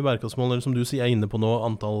ting i bærekraftsmålene, som du sier, inne på nå,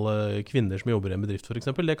 antall kvinner som jobber i en bedrift for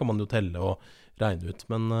eksempel. Det kan man jo telle og regne ut,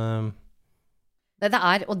 men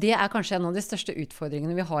og det kanskje en av de største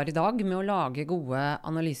utfordringene vi har i dag med å lage gode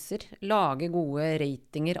analyser, lage gode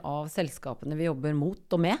ratinger av selskapene vi jobber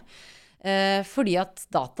mot og med, fordi at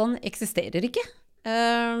dataen eksisterer ikke.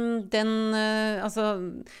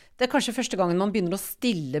 Det kanskje første gangen man begynner å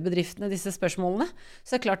stille bedriftene disse spørsmålene,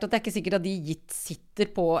 så det klart at det ikke sikkert at de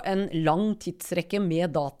sitter på en lang tidsrekke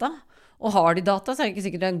med data. Og har de data, så det ikke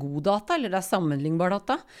sikkert det god data, eller det sammenlignbar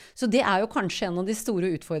data. Så det jo kanskje en av de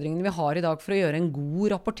store utfordringene vi har i dag for å gjøre en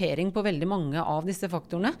god rapportering på veldig mange av disse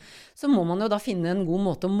faktorene. Så må man jo da finne en god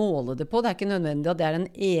måte å måle det på. Det ikke nødvendig at det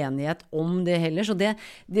en enighet om det heller. Så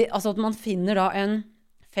altså at man finner da en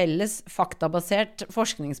felles faktabasert,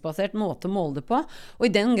 forskningsbasert måte å måle det på. Og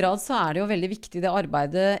i den grad så det jo veldig viktig det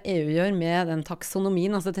arbeidet EU gjør med den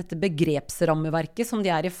taksonomien, altså dette begrepsrammeverket som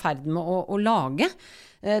de i ferd med å lage.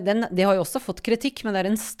 Det har jo også fått kritikk, men det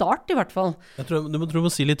en start i hvert fall. Jeg tror du må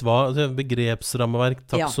si litt hva, begrepsrammeverk,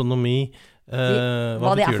 taksonomi,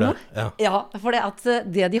 hva betyr det? Ja, for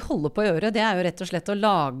det de holder på å gjøre, det jo rett og slett å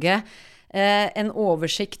lage En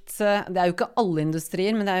oversikt, det jo ikke alle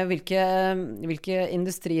industrier, men det jo hvilke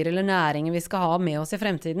industrier eller næringer vi skal ha med oss i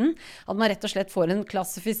fremtiden. At man rett og slett får en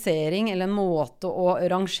klassifisering eller en måte å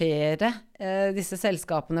rangere disse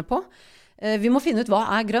selskapene på. Vi må finne ut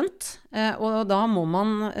hva grønt, og da må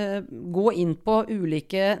man gå inn på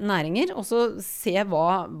ulike næringer, og så se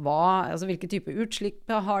altså hvilke type utslipp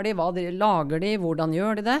har de, hva de lager de, hvordan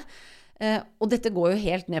gjør de det. Og dette går jo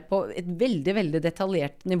helt ned på et veldig, veldig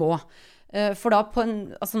detaljert nivå. For da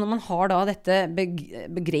altså når man har da dette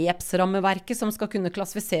begrepsrammeverket som skal kunne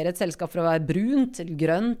klassifisere et selskap for å være brunt, eller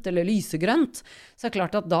grønt, eller lysegrønt, så det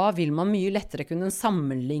klart at da vil man mye lettere kunne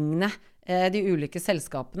sammenligne de ulike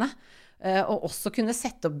selskapene. Og også kunne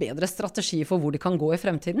sette opp bedre strategi for hvor de kan gå i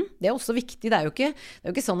fremtiden. Det også viktig. Det jo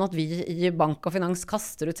ikke sånn at vi i bank og finans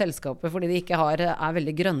kaster ut selskapet fordi de ikke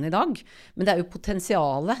veldig grønne i dag. Men det jo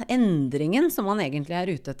potensialet, endringen som man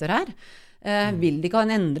egentlig ute etter her. Vil de ikke ha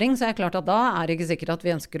en endring, så det klart at da det ikke sikkert at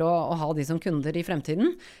vi ønsker å ha de som kunder i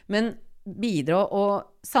fremtiden. Men bidra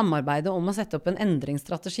og samarbeide om å sette opp en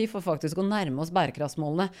endringsstrategi for faktisk å nærme oss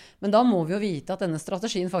bærekraftsmålene. Men da må vi jo vite at denne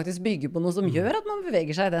strategien faktisk bygger på noe som gjør at man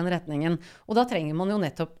beveger seg i den retningen. Og da trenger man jo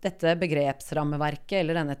nettopp dette begrepsrammeverket,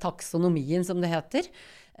 eller denne taksonomien som det heter,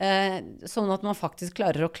 sånn at man faktisk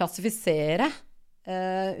klarer å klassifisere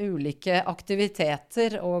ulike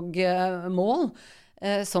aktiviteter og mål,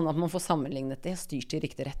 sånn at man får sammenlignet det og styrt i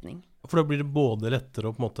riktig retning. For da blir det både lettere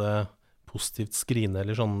å på en måte positivt skrine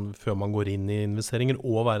eller sånn før man går inn i investeringer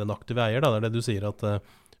og være en aktiv eier, da. Det det du sier at,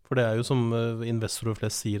 for det jo som investorer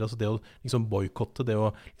flest sier, altså det å liksom boykotte, det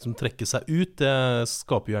å liksom trekke seg ut, det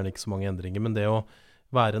skaper jo gjerne ikke så mange endringer, men det å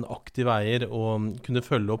være en aktiv eier og kunne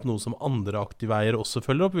følge opp noe som andre aktive eier også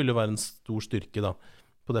følger opp, vil jo være en stor styrke da,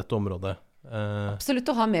 på dette området. Absolutt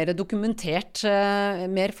å ha mer dokumentert,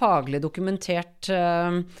 mer faglig dokumenterte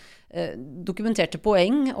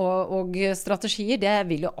poeng og strategier, det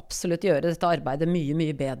vil jo absolutt gjøre dette arbeidet mye,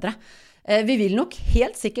 mye bedre. Vi vil nok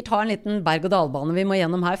helt sikkert ha en liten berg-og-dal-bane vi må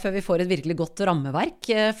gjennom her før vi får et virkelig godt rammeverk,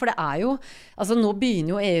 for det jo, altså nå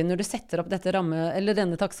begynner jo EU, når du setter opp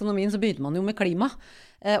denne taksonomien, så begynner man jo med klima,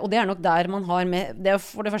 og det nok der man har med, det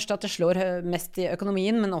for det første at det slår mest i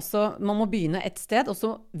økonomien, men også man må begynne et sted, og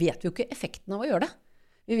så vet vi jo ikke effekten av å gjøre det.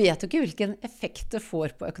 Vi vet jo ikke hvilken effekt det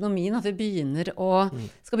får på økonomien at vi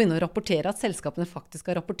skal begynne å rapportere, at selskapene faktisk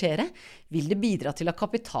skal rapportere. Vil det bidra til at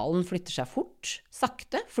kapitalen flytter seg fort,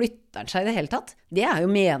 sakte? Flytter den seg i det hele tatt? Det jo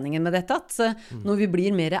meningen med dette, at når vi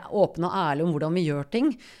blir mer åpne og ærlige om hvordan vi gjør ting,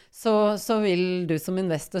 så vil du som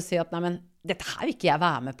investor si at nei, men dette her vil ikke jeg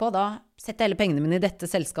være med på, da setter jeg hele pengene mine i dette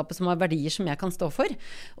selskapet som har verdier som jeg kan stå for,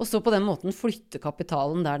 og så på den måten flytte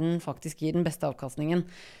kapitalen der den faktisk gir den beste avkastningen.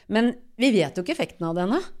 Men vi vet jo ikke effekten av det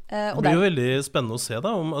ennå. Det blir jo veldig spennende å se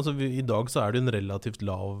da, i dag så det jo en relativt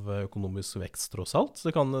lav økonomisk vekst tross alt, så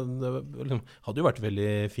det hadde jo vært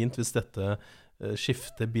veldig fint hvis dette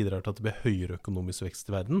skiftet bidrar til at det blir høyere økonomisk vekst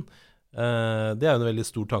i verden. Det jo en veldig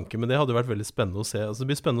stor tanke, men det hadde vært veldig spennende å se. Altså, det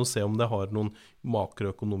blir spennende å se om det har noen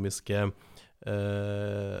makroøkonomiske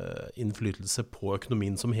innflytelse på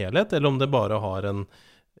økonomien som helhet, eller om det bare har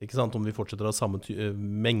ikke sant, om vi fortsetter å ha samme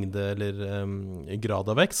mengde eller grad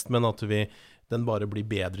av vekst, men at den bare blir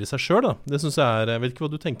bedre i seg selv da. Det synes jeg vet ikke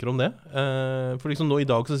hva du tenker om det. For liksom nå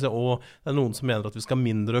i dag så synes jeg, det noen som mener at vi skal ha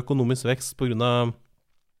mindre økonomisk vekst på grunn av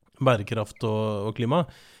bærekraft og klima,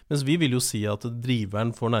 mens vi vil jo si at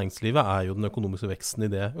driveren for næringslivet jo den økonomiske veksten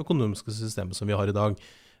i det økonomiske systemet som vi har i dag.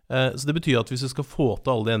 Så det betyr at hvis vi skal få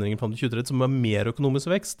til alle de endringene frem til 2030, så må vi ha mer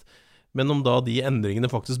økonomisk vekst. Men om da de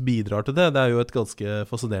endringene faktisk bidrar til det, det jo et ganske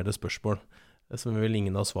fascinerende spørsmål, som vi vel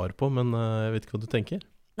ingen har svar på, men jeg vet ikke hva du tenker.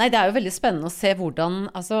 Nei, det jo veldig spennende å se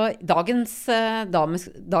hvordan, altså dagens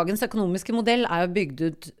økonomiske modell jo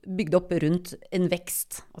bygd opp rundt en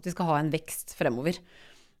vekst, at vi skal ha en vekst fremover.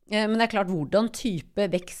 Men det klart, hvordan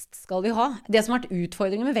type vekst skal vi ha? Det som har vært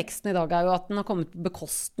utfordringen med veksten i dag jo at den har kommet på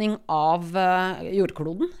bekostning av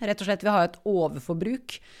jordkloden. Rett og slett, vi har et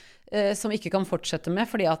overforbruk som ikke kan fortsette med,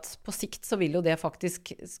 fordi at på sikt så vil jo det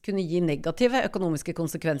faktisk kunne gi negative økonomiske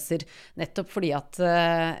konsekvenser, nettopp fordi at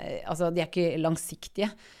altså, de ikke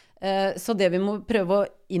langsiktige. Så det vi må prøve å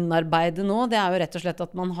innarbeide nå, det jo rett og slett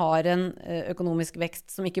at man har en økonomisk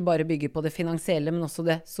vekst som ikke bare bygger på det finansielle, men også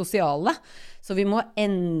det sosiale. Så vi må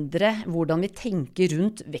endre hvordan vi tenker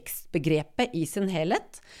rundt vekstbegrepet i sin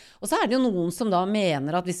helhet. Og så det jo noen som da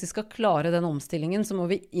mener at hvis vi skal klare den omstillingen, så må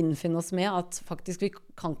vi innfinne oss med at faktisk vi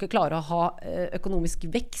kan ikke klare å ha økonomisk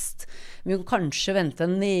vekst. Vi kan kanskje vente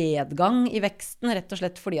en nedgang i veksten, rett og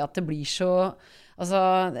slett fordi at det blir så Altså,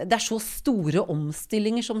 det så store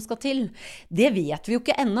omstillinger som skal til. Det vet vi jo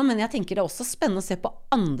ikke ennå, men jeg tenker det også spennende å se på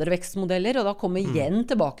andre vekstmodeller, og da komme igjen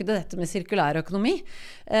tilbake til dette med sirkulær økonomi.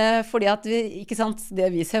 Fordi at ikke sant,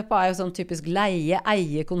 det vi ser på jo sånn typisk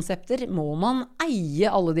leie-eie-konsepter. Må man eie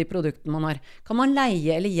alle de produktene man har? Kan man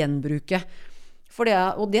leie eller gjenbruke?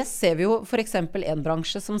 Og det ser vi jo, for eksempel en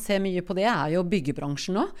bransje som ser mye på det, jo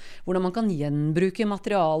byggebransjen nå, hvordan man kan gjenbruke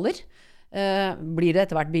materialer. Blir det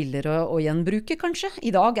etter hvert billigere å gjenbruke, kanskje?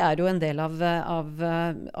 I dag det jo en del av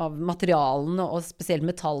materialene, og spesielt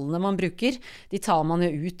metallene man bruker, de tar man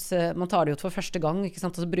jo ut, man tar det ut for første gang, ikke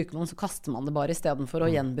sant? Og så bruker man, så kaster man det bare i stedet for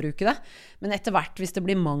å gjenbruke det. Men etter hvert, hvis det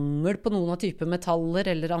blir mangel på noen av type metaller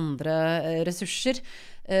eller andre ressurser,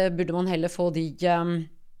 burde man heller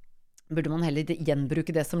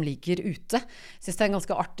gjenbruke det som ligger ute. Jeg synes det en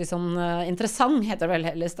ganske artig, sånn interessant, heter det vel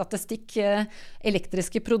heller, statistikk,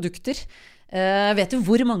 elektriske produkter. Vet du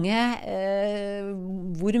hvor mye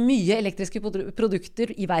elektriske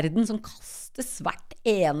produkter i verden som kastes hvert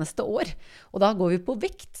eneste år? Og da går vi på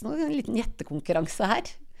vekt. Nå en liten gjettekonkurranse her.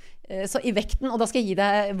 Så i vekten, og da skal jeg gi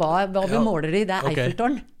deg hva vi måler i, det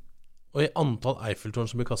Eiffeltårn. Og i antall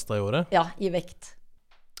Eiffeltårn som blir kastet i året? Ja, i vekt.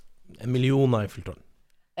 1 million Eiffeltårn.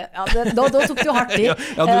 Ja, da tok du hardt i.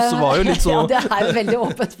 Ja, du var jo litt så... Ja, det et veldig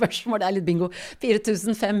åpent spørsmål, det litt bingo.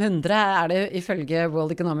 4500 det ifølge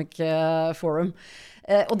World Economic Forum.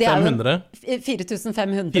 Og det 500?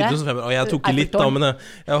 4500. 4500, og jeg tok litt da, men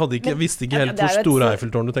jeg visste ikke helt hvor store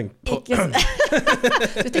Eiffeltårn du tenkte på.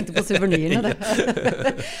 Du tenkte på souvenirene, det.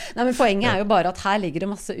 Nei, men poenget jo bare at her ligger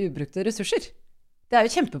det masse ubrukte ressurser. Det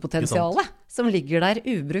jo kjempepotensialet som ligger der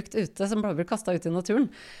ubrukt ute, som bare blir kastet ut i naturen.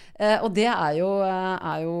 Og det jo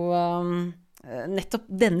nettopp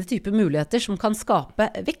denne type muligheter som kan skape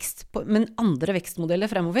vekst, men andre vekstmodeller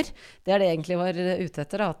fremover. Det det egentlig var ute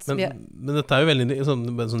etter. Men dette jo veldig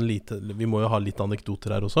sånn lite, vi må jo ha litt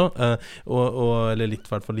anekdoter her også, eller litt,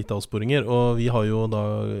 i hvert fall litt avsporinger, og vi har jo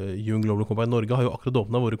da, UN Global Compact Norge har jo akkurat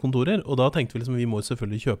åpnet våre kontorer, og da tenkte vi liksom, vi må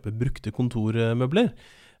selvfølgelig kjøpe brukte kontormøbler.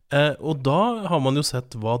 Og da har man jo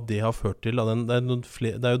sett hva det har ført til. Det jo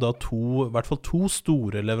da i hvert fall to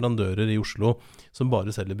store leverandører i Oslo som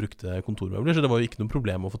bare selger brukte kontormøbler, så det var jo ikke noe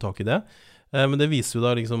problem å få tak i det. Men det viser jo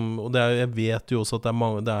da liksom, og jeg vet jo også at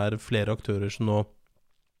det flere aktører som nå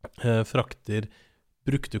frakter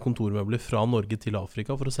brukte kontormøbler fra Norge til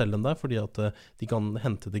Afrika for å selge dem der, fordi at de kan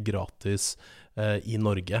hente det gratis i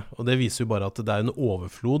Norge. Og det viser jo bare at det en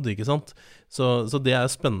overflod, ikke sant? Så det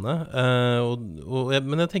spennende.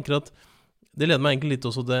 Men jeg tenker at det leder meg egentlig litt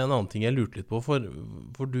også til en annen ting jeg lurte litt på, for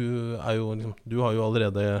du du har jo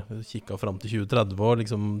allerede kikket frem til 2030 og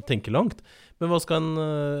liksom tenker langt. Men hva skal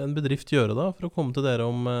en bedrift gjøre da for å komme til dere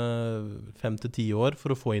om 5 til 10 år for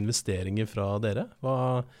å få investeringer fra dere?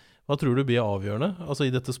 Hva tror du blir avgjørende? Altså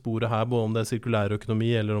i dette sporet her, både om det sirkulær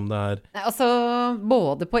økonomi, eller om det Altså,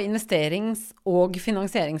 både på investerings- og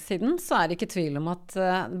finansieringssiden, så det ikke tvil om at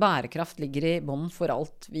bærekraft ligger i bånn for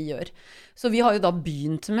alt vi gjør. Så vi har jo da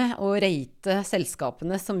begynt med å rate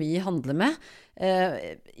selskapene som vi handler med,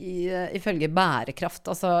 ifølge bærekraft,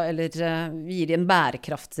 eller vi gir en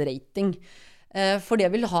bærekraftsrating. For det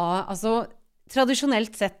vil ha,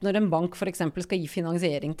 tradisjonelt sett, når en bank for eksempel skal gi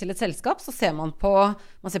finansiering til et selskap, så ser man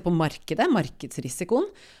ser på markedet, markedsrisikoen,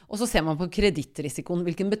 og så ser man på kredittrisikoen,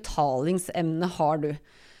 hvilken betalingsevne har du.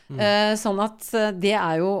 Sånn at det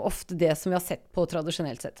jo ofte det som vi har sett på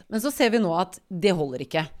tradisjonelt sett. Men så ser vi nå at det holder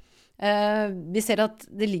ikke. Vi ser at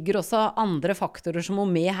det ligger også andre faktorer som må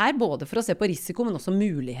med her, både for å se på risiko, men også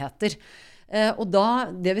muligheter. Og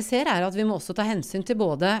da, det vi ser at vi må også ta hensyn til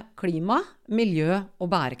både klima, miljø og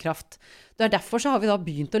bærekraft. Det derfor så har vi da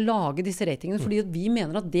begynt å lage disse ratingene, fordi vi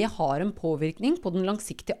mener at det har en påvirkning på den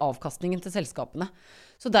langsiktige avkastningen til selskapene.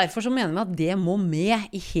 Så derfor så mener vi at det må med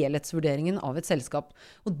i helhetsvurderingen av et selskap.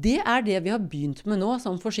 Og det det vi har begynt med nå,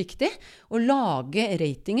 sånn forsiktig, å lage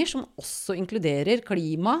ratinger som også inkluderer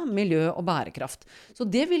klima, miljø og bærekraft. Så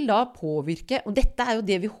det vil da påvirke, og dette jo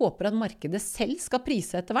det vi håper at markedet selv skal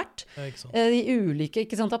prise etter hvert. De ulike,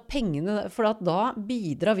 ikke sant, av pengene, for at da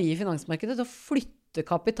bidrar vi i finansmarkedet til å flytte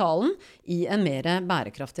kapitalen i en mer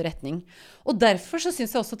bærekraftig retning. Og derfor så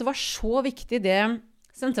synes jeg også at det var så viktig det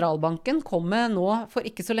sentralbanken kom med nå for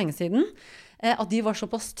ikke så lenge siden, at de var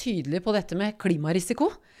såpass tydelige på dette med klimarisiko.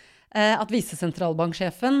 At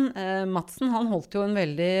visesentralbanksjefen Madsen, han holdt jo en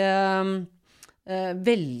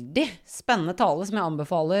veldig spennende tale som jeg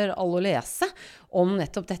anbefaler alle å lese om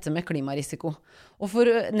nettopp dette med klimarisiko. Og for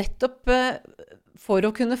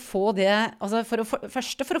å kunne få det, for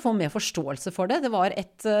å få mer forståelse for det, det var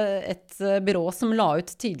et byrå som la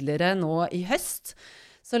ut tidligere nå i høst,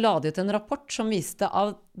 så la de ut en rapport som viste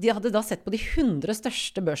at de hadde da sett på de 100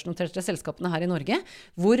 største børsnoterte selskapene her i Norge,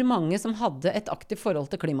 hvor mange som hadde et aktivt forhold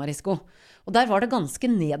til klimarisiko. Og der var det ganske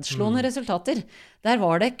nedslående resultater. Der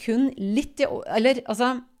var det kun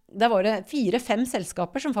der var det 4-5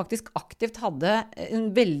 selskaper som faktisk aktivt hadde en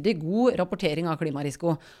veldig god rapportering av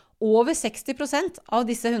klimarisiko. Over 60% av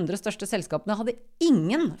disse 100 største selskapene hadde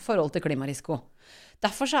ingen forhold til klimarisiko.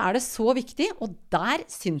 Derfor så det så viktig, og der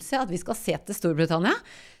synes jeg at vi skal se til Storbritannia.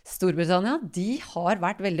 Storbritannia, de har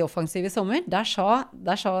vært veldig offensive i sommer. Der sa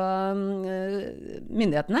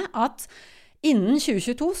myndighetene at innen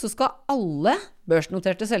 2022 så skal alle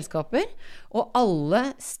børsnoterte selskaper og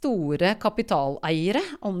alle store kapitaleiere,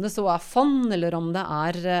 om det så fond eller om det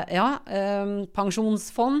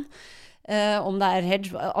pensjonsfond, om det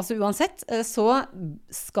hedge, altså uansett, så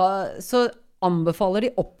anbefaler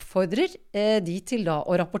de, oppfordrer de til da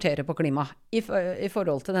å rapportere på klima i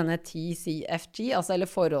forhold til denne TCFD, altså eller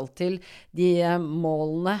forhold til de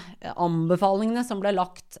målene, anbefalingene som ble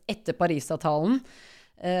lagt etter Paris-avtalen.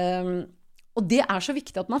 Og det så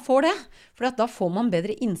viktig at man får det, for da får man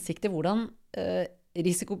bedre innsikt i hvordan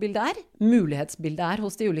risikobildet mulighetsbildet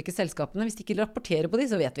hos de ulike selskapene. Hvis de ikke rapporterer på de,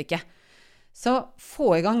 så vet vi ikke. Så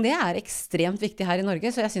få i gang det ekstremt viktig her i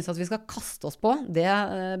Norge, så jeg synes at vi skal kaste oss på det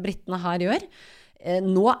brittene her gjør.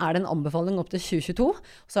 Nå det en anbefaling opp til 2022,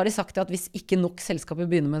 så har de sagt at hvis ikke nok selskaper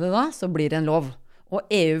begynner med det da, så blir det en lov.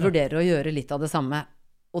 Og EU vurderer å gjøre litt av det samme,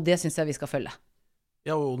 og det synes jeg vi skal følge.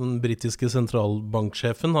 Ja, og den britiske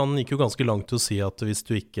sentralbanksjefen, han gikk jo ganske langt til å si at hvis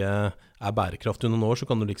du ikke bærekraftig noen år, så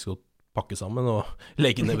kan du like så godt pakke sammen og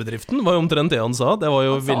legge ned bedriften. Det var jo omtrent det han sa. Det var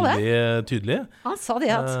jo veldig tydelig. Han sa det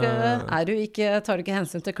at tar du ikke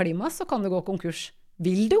hensyn til klima, så kan du gå konkurs.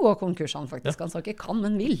 Vil du gå konkurs, han faktisk. Han sa ikke kan,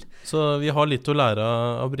 men vil. Så vi har litt å lære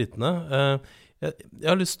av britene. Jeg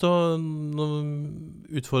har lyst til å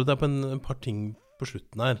utfordre deg på en par ting på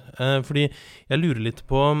slutten her. Fordi jeg lurer litt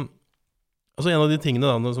på en av de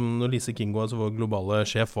tingene da, som når Lise Kingo, altså vår globale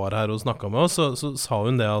sjef, var her og snakket med oss, så sa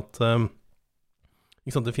hun det at det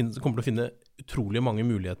kommer til å finne utrolig mange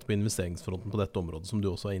muligheter på investeringsfronten på dette området, som du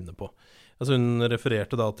også inne på. Altså hun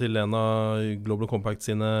refererte da til en av Global Compact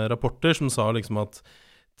sine rapporter, som sa liksom at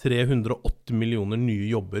 380 millioner nye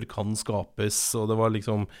jobber kan skapes, og det var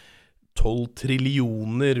liksom 12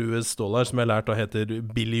 trillioner US-dollar, som jeg har lært heter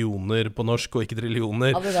billioner på norsk, og ikke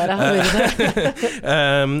trillioner. Ja, det der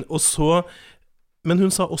høyere. Og så... Men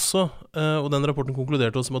hun sa også, og den rapporten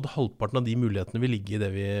konkluderte også med at halvparten av de mulighetene vil ligge i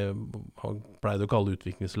det vi har pleid å kalle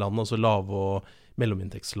utviklingslandene, altså lave- og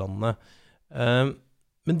mellominntektslandene.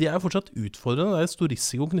 Men de jo fortsatt utfordrende. Det et stor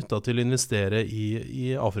risiko knyttet til å investere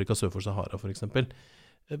i Afrika sør for Sahara, for eksempel.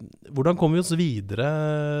 Hvordan kommer vi oss videre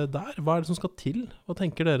der? Hva det som skal til? Hva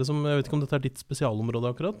tenker dere som, jeg vet ikke om dette ditt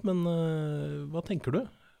spesialområde akkurat, men hva tenker du?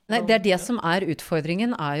 Nei, det som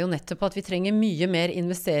utfordringen jo nettopp at vi trenger mye mer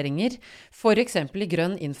investeringer. For eksempel i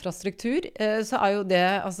grønn infrastruktur, så jo det,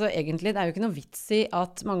 altså egentlig, det jo ikke noe vits i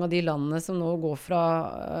at mange av de landene som nå går fra,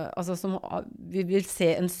 altså som vi vil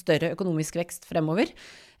se en større økonomisk vekst fremover.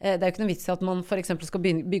 Det jo ikke noe vits i at man for eksempel skal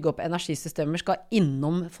bygge opp energisystemer, skal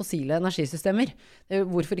innom fossile energisystemer.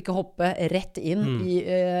 Hvorfor ikke hoppe rett inn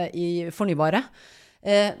i fornybare?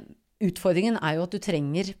 Utfordringen jo at du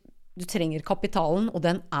trenger kapitalen, og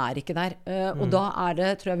den ikke der. Og da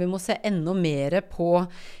det, tror jeg vi må se enda mer på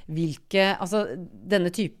denne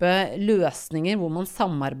type løsninger hvor man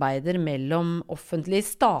samarbeider mellom offentlige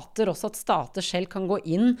stater, også at stater selv kan gå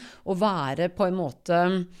inn og være på en måte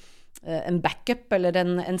en backup eller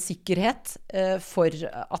en sikkerhet for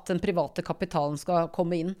at den private kapitalen skal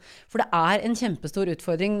komme inn. For det en kjempestor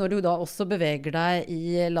utfordring når du da også beveger deg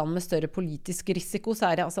i land med større politisk risiko,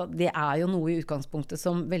 så det jo noe i utgangspunktet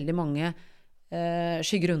som veldig mange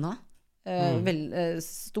skygger unna.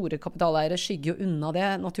 Store kapitaleiere skygger jo unna det,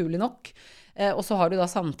 naturlig nok. Og så har du da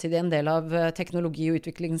samtidig en del av teknologi- og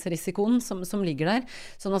utviklingsrisikoen som ligger der.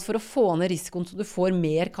 Sånn at for å få ned risikoen så du får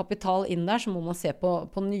mer kapital inn der, så må man se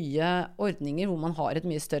på nye ordninger hvor man har et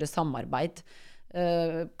mye større samarbeid.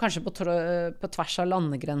 Kanskje på tvers av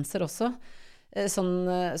landegrenser også.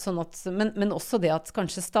 Men også det at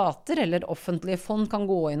kanskje stater eller offentlige fond kan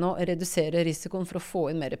gå inn og redusere risikoen for å få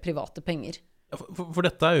inn mer private penger. For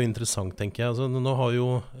dette jo interessant, tenker jeg. Altså, nå har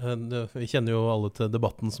vi kjenner jo alle til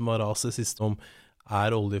debatten som har raset sist om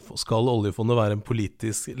skal oljefondet være en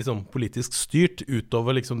politisk styrt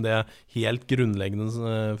utover liksom det helt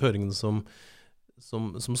grunnleggende føringen som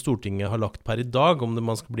Stortinget har lagt per i dag, om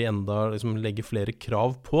man skal bli enda, legge flere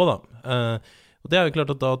krav på da. Og det jo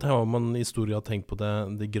klart at da har man i historien tenkt på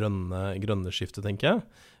det grønne skiftet, tenker jeg.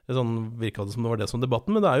 Virket det som det var det som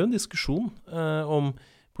debatten, men det jo en diskusjon om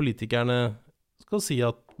politikerne skal si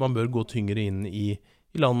at man bør gå tyngre inn i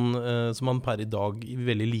i land som man per i dag i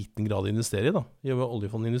veldig liten grad investerer i. Da.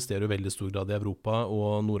 Oljefondet investerer jo veldig stor grad i Europa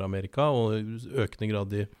og Nord-Amerika, og økende grad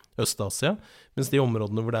i Øst-Asia, mens de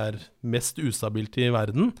områdene hvor det er mest ustabilt i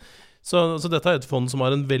verden. Så dette er et fond som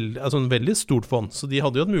har en veldig stort fond, så de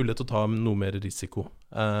hadde jo hatt mulighet til å ta noe mer risiko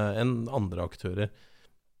enn andre aktører.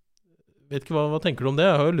 Vet ikke, hva tenker du om det?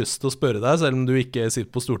 Jeg har jo lyst til å spørre deg, selv om du ikke sitter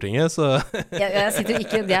på Stortinget. Så. jeg sitter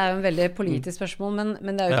ikke, det er jo en veldig politisk spørsmål,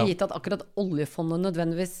 men det er jo ikke gitt at akkurat oljefondet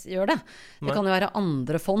nødvendigvis gjør det. Det kan jo være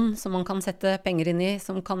andre fond som man kan sette penger inn i,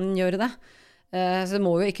 som kan gjøre det. Så det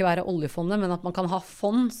må jo ikke være oljefondet, men at man kan ha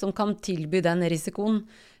fond som kan tilby den risikoen,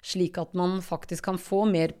 slik at man faktisk kan få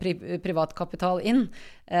mer privatkapital inn.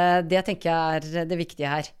 Det tenker jeg er det viktige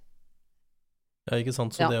her. Ja, ikke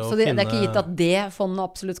sant? Så, så det er ikke gitt at det fondet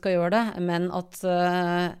absolutt skal gjøre det, men at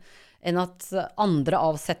andre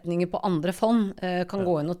avsetninger på andre fond kan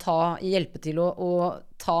gå inn og hjelpe til å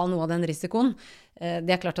ta noe av den risikoen.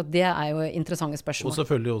 Det er klart at det er jo interessante spørsmål. Og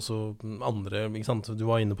selvfølgelig også andre, ikke sant? Du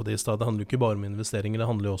var inne på det i stedet, det handler jo ikke bare om investeringer, det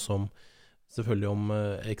handler jo også om selvfølgelig om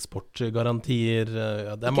eksportgarantier.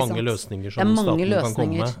 Det er mange løsninger som staten kan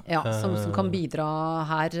komme med. Ja, som kan bidra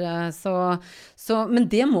her. Men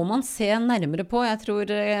det må man se nærmere på. Jeg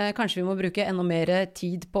tror kanskje vi må bruke enda mer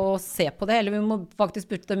tid på å se på det, eller vi må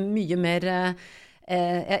faktisk bruke det mye mer.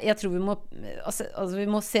 Jeg tror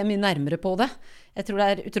vi må se mye nærmere på det. Jeg tror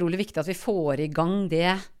det er utrolig viktig at vi får i gang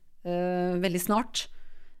det veldig snart.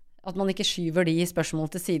 At man ikke skyver de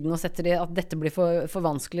spørsmålene til siden og setter det at dette blir for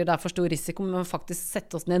vanskelig, det er for stor risiko, men faktisk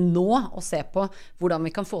sette oss ned nå og se på hvordan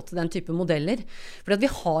vi kan få til den type modeller. For at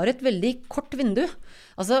vi har et veldig kort vindu.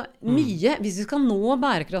 Altså mye, hvis vi skal nå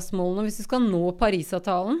bærekraftsmålene, hvis vi skal nå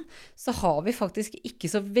Parisavtalen, så har vi faktisk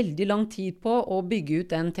ikke så veldig lang tid på å bygge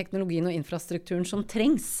ut den teknologien og infrastrukturen som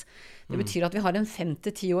trengs. Det betyr at vi har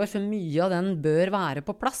 5-10 år før mye av den bør være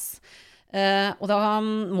på plass. Og da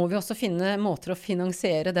må vi også finne måter å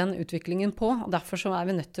finansiere den utviklingen på, og derfor så er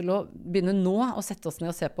vi nødt til å begynne nå å sette oss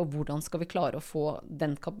ned og se på hvordan skal vi klare å få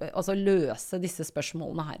løse disse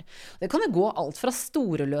spørsmålene her. Det kan jo gå alt fra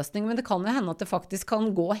store løsninger, men det kan jo hende at det faktisk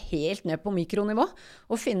kan gå helt ned på mikronivå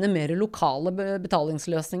og finne mer lokale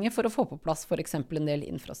betalingsløsninger for å få på plass for eksempel en del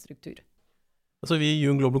infrastruktur. Altså vi i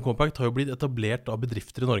UN Global Compact har jo blitt etablert av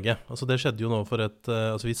bedrifter i Norge. Altså det skjedde jo nå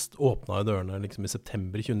vi åpnet dørene liksom i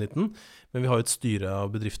september 2019, men vi har jo et styre av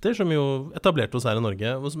bedrifter som jo etablerte oss her i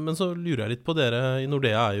Norge. Men så lurer jeg litt på dere, i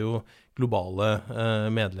Nordea er jo globale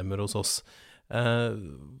medlemmer hos oss.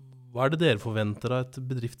 Hva er det dere forventer av et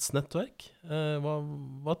bedriftsnettverk?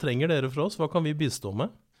 Hva trenger dere fra oss? Hva kan vi bistå med?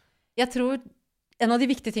 Jeg tror en av de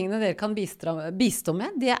viktige tingene dere kan bistå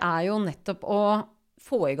med, det er jo nettopp å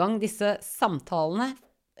få i gang disse samtalene,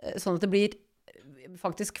 sånn at det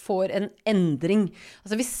faktisk får en endring.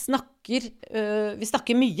 Altså vi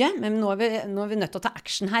snakker mye, men nå er vi nødt til å ta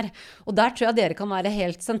action her. Og der tror jeg dere kan være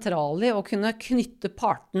helt sentrale i å kunne knytte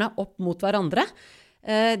partene opp mot hverandre.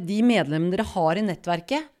 De medlemmene dere har i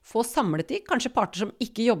nettverket, få samlet de, kanskje parter som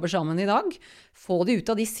ikke jobber sammen i dag, få de ut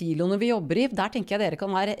av de siloene vi jobber i. Der tenker jeg dere kan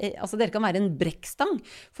være en brekkstang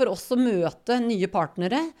for oss å møte nye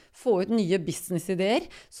partnere, få ut nye businessidéer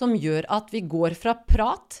som gjør at vi går fra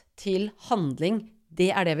prat til handling. Det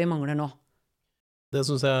er det vi mangler nå. Det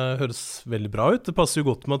synes jeg høres veldig bra ut. Det passer jo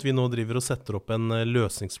godt med at vi nå driver og setter opp en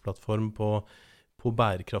løsningsplattform på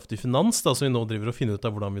bærekraftig finans, så vi nå driver og finner ut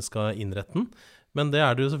av hvordan vi skal innrette den. Men det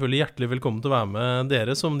er du selvfølgelig hjertelig velkommen til å være med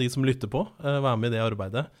dere, som de som lytter på, være med i det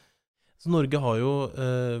arbeidet. Så Norge har jo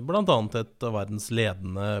blant annet et av verdens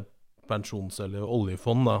ledende pensjons- eller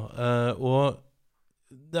oljefond, og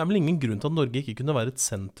det er vel ingen grunn til at Norge ikke kunne være et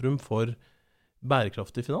sentrum for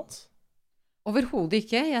bærekraftig finans? Overhodet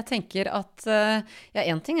ikke. Jeg tenker at,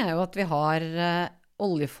 en ting er jo at vi har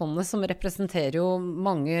oljefondet som representerer jo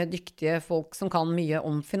mange dyktige folk som kan mye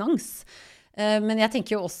om finans. Men jeg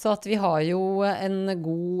tenker jo også at vi har jo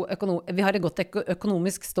vi har et godt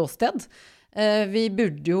økonomisk ståsted.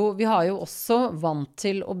 Vi har jo også vant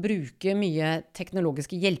til å bruke mye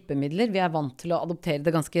teknologiske hjelpemidler. Vi er vant til å adoptere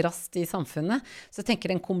det ganske raskt i samfunnet. Så jeg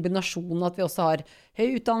tenker en kombinasjon at vi også har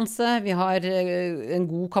høy utdannelse, vi har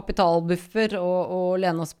en god kapitalbuffer å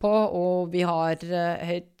lene oss på, og vi har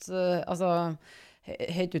høyt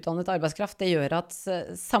utdannet arbeidskraft. Det gjør at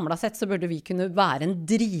samlet sett så burde vi kunne være en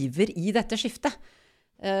driver i dette skiftet.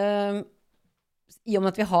 I og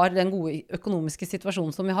med at vi har den gode økonomiske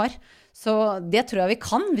situasjonen som vi har. Så det tror jeg vi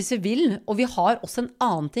kan hvis vi vil. Og vi har også en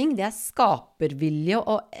annen ting, det er skapervilje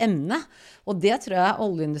og emne. Og det tror jeg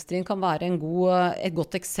oljeindustrien kan være et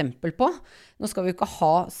godt eksempel på. nå skal vi ikke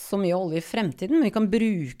ha så mye olje i fremtiden, men vi kan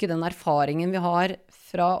bruke den erfaringen vi har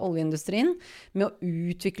fra oljeindustrien med å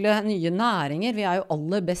utvikle nye næringer. Vi jo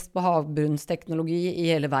aller best på havbrunnsteknologi i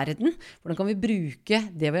hele verden. Hvordan kan vi bruke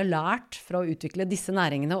det vi har lært fra å utvikle disse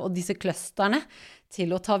næringene og disse clusterne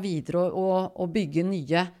til å ta videre og bygge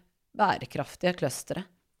nye bærekraftige clustere?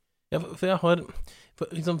 Ja,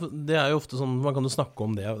 liksom, det jo ofte sånn, man kan jo snakke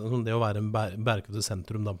om det å være en bærekraftig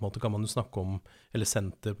sentrum, da på en måte kan man jo snakke om, eller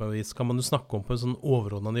senter på en vis, kan man jo snakke om på en sånn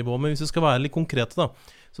overordnet nivå, men hvis vi skal være litt konkrete da,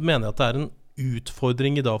 så mener jeg at det en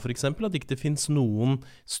utfordring i dag for eksempel, at ikke det finnes noen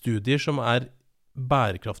studier som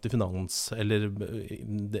bærekraftig finans, eller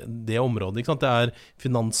det området, ikke sant? Det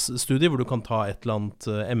finansstudier hvor du kan ta et eller annet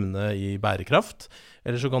emne i bærekraft,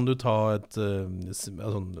 eller så kan du ta et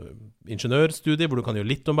ingeniørstudie hvor du kan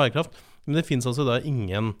gjøre litt om bærekraft, men det finnes altså da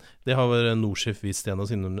ingen, det har Norcef vist en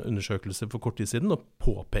av sine undersøkelser for kort tid siden, og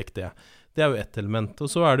påpekt det. Det jo ett element,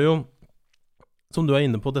 og så det jo, som du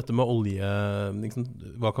inne på, dette med olje, liksom,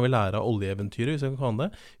 hva kan vi lære av oljeeventyret, hvis jeg kan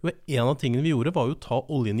kalle det? Jo, en av tingene vi gjorde var jo å ta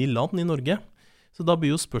oljen i land i Norge. Så da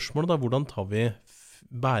blir jo spørsmålet da, hvordan tar vi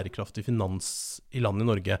bærekraftig finans i land i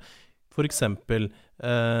Norge? For eksempel,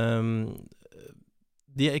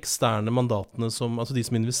 de eksterne mandatene som, altså de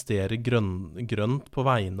som investerer grønt på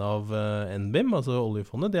vegne av NBIM, altså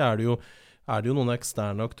oljefondet, det det jo noen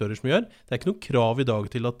eksterne aktører som gjør. Det ikke noe krav i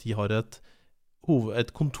dag til at de har et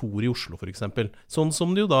kontor i Oslo for eksempel. Sånn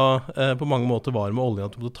som det jo da på mange måter var med oljen,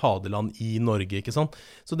 at du måtte ta det land i Norge, ikke sant?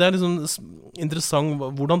 Så det liksom interessant,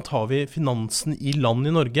 hvordan tar vi finansen i land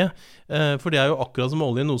i Norge? For det jo akkurat som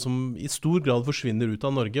oljen, noe som i stor grad forsvinner ut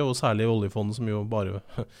av Norge, og særlig oljefondet som jo bare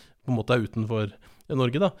på en måte utenfor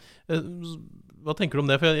Norge da. Hva tenker du om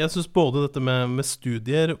det? For jeg synes både dette med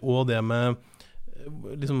studier og det med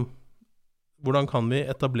liksom, hvordan kan vi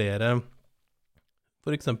etablere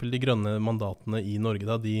for eksempel de grønne mandatene i Norge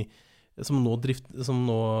da, som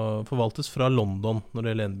nå forvaltes fra London når det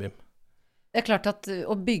gjelder NBIM? Det klart at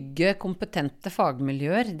å bygge kompetente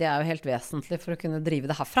fagmiljøer, det jo helt vesentlig for å kunne drive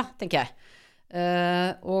det herfra, tenker jeg.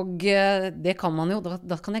 Og det kan man jo,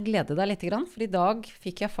 da kan jeg glede deg litt grann, for i dag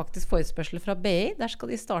fikk jeg faktisk forespørsel fra BI, der skal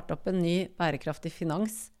de starte opp en ny bærekraftig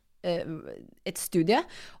finans, et studie,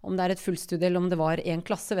 om det et fullstudie eller om det var en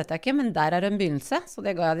klasse, vet jeg ikke, men der det en begynnelse, så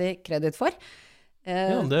det ga jeg de kreditt for.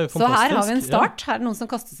 Ja, så her har vi en start, her noen som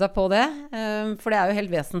kaster seg på det, for det jo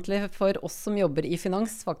helt vesentlig for oss som jobber i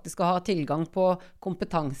finans faktisk å ha tilgang på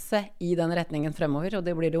kompetanse i den retningen fremover, og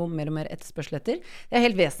det blir jo mer og mer etterspørsel etter. Det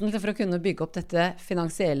helt vesentlig for å kunne bygge opp dette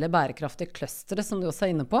finansielle bærekraftige clusteret som du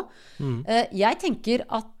også inne på. Jeg tenker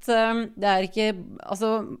at det ikke,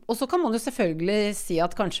 altså, og så kan man jo selvfølgelig si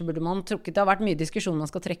at kanskje burde man trukket, det har vært mye diskusjon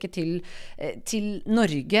man skal trekke til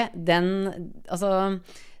Norge,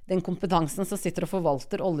 den kompetansen som sitter og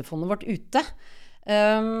forvalter oljefondet vårt ute.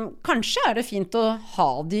 Kanskje det fint å ha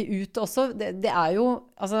de ute også. Det jo,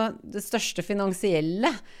 altså det største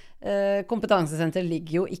finansielle kompetansesenteret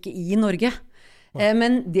ligger jo ikke i Norge.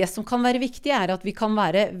 Men det som kan være viktig at vi kan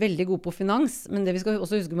være veldig gode på finans, men det vi skal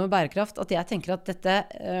også huske med bærekraft, at jeg tenker at dette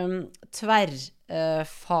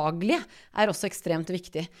tverrfaglige også ekstremt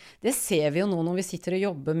viktig. Det ser vi jo nå når vi sitter og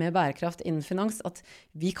jobber med bærekraft innen finans, at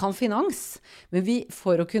vi kan finans, men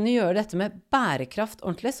for å kunne gjøre dette med bærekraft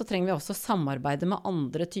ordentlig, så trenger vi også samarbeide med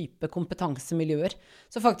andre typer kompetansemiljøer.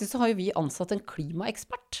 Så faktisk så har jo vi ansatt en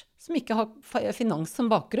klimaekspert, som ikke har finans som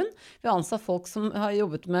bakgrunn. Vi har ansatt folk som har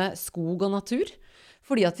jobbet med skog og natur,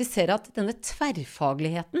 fordi at vi ser at denne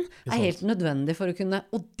tverrfagligheten helt nødvendig for å kunne,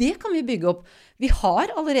 og det kan vi bygge opp. Vi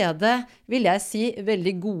har allerede, vil jeg si,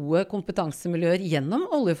 veldig gode kompetansemiljøer gjennom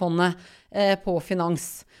oljefondet på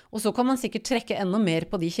finans. Og så kan man sikkert trekke enda mer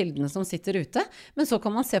på de kildene som sitter ute, men så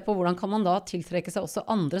kan man se på hvordan kan man da tiltrekke seg også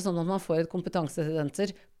andre, sånn at man får et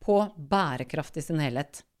kompetansesenter på bærekraft i sin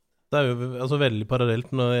helhet. Det jo altså veldig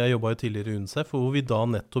parallelt når jeg jobbet jo tidligere i UNICEF, hvor vi da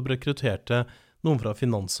nettopp rekrutterte noen fra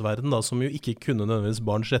finansverden da, som jo ikke kunne nødvendigvis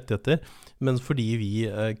barns rettigheter, men fordi vi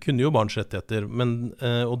kunne jo barns rettigheter, men,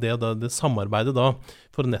 og det samarbeidet da,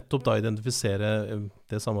 for nettopp da identifisere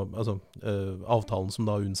avtalen som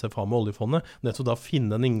da UNICEF har med oljefondet, nettopp da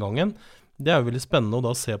finne den inngangen, det jo veldig spennende å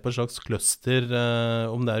da se på et slags cluster,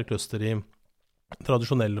 om det cluster i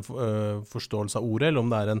tradisjonell forståelse av ordet, eller om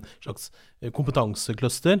det en slags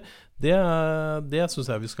kompetansekluster, det synes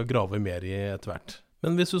jeg vi skal grave mer i etter hvert.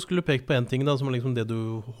 Men hvis du skulle peke på en ting da, som liksom det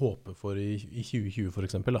du håper for i 2020 for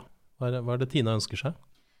eksempel, da. Hva det Tina ønsker seg?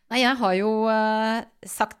 Nei, jeg har jo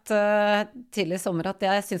sagt tidlig i sommer at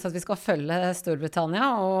jeg synes at vi skal følge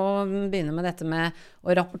Storbritannia og begynne med dette med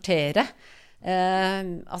å rapportere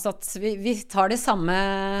Altså at vi tar det samme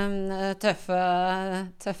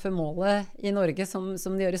tøffe målet i Norge som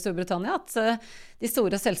de gjør i Storbritannia, at de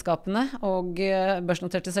store selskapene og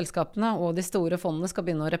børsnoterte selskapene og de store fondene skal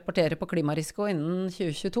begynne å rapportere på klimarisiko innen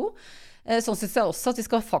 2022. Sånn synes jeg også at vi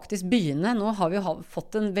skal faktisk begynne. Nå har vi jo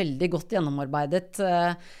fått en veldig godt gjennomarbeidet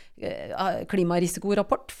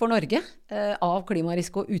klimarisikorapport for Norge av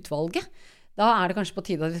klimarisikoutvalget. Da det kanskje på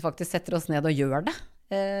tide at vi faktisk setter oss ned og gjør det.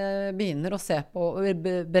 Begynner å se på og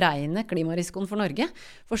beregne klimarisikoen for Norge,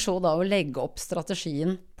 for så da å legge opp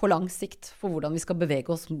strategien på lang sikt for hvordan vi skal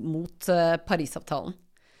bevege oss mot Parisavtalen.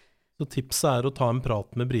 Så tipset å ta en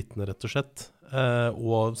prat med britene rett og slett,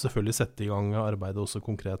 og selvfølgelig sette i gang arbeidet også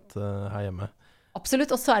konkret her hjemme.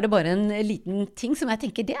 Absolutt, og så det bare en liten ting som jeg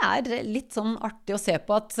tenker det litt sånn artig å se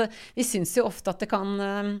på, at vi synes jo ofte at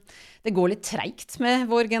det går litt treigt med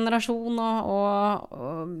vår generasjon,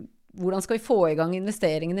 og hvordan skal vi få i gang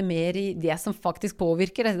investeringene mer i det som faktisk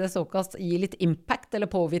påvirker, det såkalt gir litt impact eller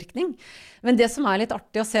påvirkning. Men det som litt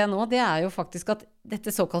artig å se nå, det jo faktisk at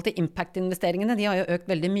dette såkalte impact-investeringene, de har jo økt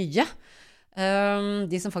veldig mye.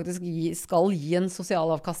 De som faktisk skal gi en sosial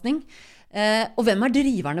avkastning. Og hvem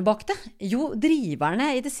driverne bak det? Jo,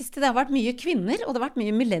 driverne i det siste, det har vært mye kvinner, og det har vært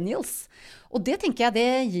mye millennials. Og det tenker jeg,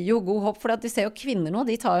 det gir jo god håp, for at vi ser jo kvinner nå,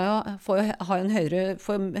 de får en høyere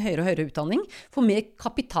og høyere utdanning, får mer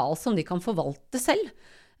kapital som de kan forvalte selv.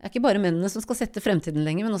 Det ikke bare mennene som skal sette fremtiden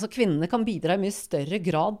lenger, men også kvinnene kan bidra i mye større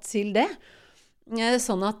grad til det.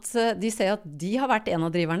 Sånn at de ser at de har vært en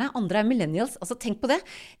av driverne, andre millennials. Altså tenk på det,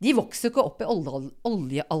 de vokser jo ikke opp i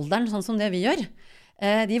oljealderen sånn som det vi gjør.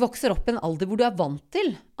 De vokser opp i en alder hvor du vant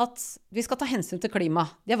til at vi skal ta hensyn til klima.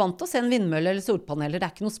 De vant til å se en vindmølle eller solpaneler, det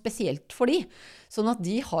ikke noe spesielt for de. Sånn at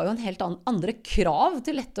de har jo en helt andre krav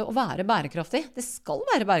til dette å være bærekraftig. Det skal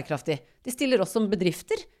være bærekraftig. De stiller oss som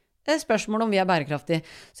bedrifter spørsmål om vi bærekraftige.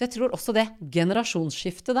 Så jeg tror også det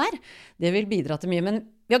generasjonsskiftet der, det vil bidra til mye. Men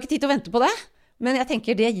vi har ikke tid til å vente på det, men jeg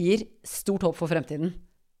tenker det gir stort håp for fremtiden.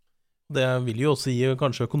 Det vil jo også gi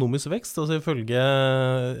kanskje økonomisk vekst. Altså ifølge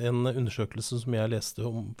en undersøkelse som jeg leste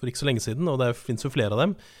om for ikke så lenge siden, og det finnes jo flere av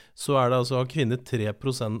dem, så det altså kvinner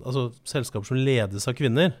 3%, altså selskaper som ledes av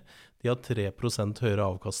kvinner, de har 3% høyere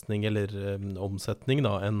avkastning eller omsetning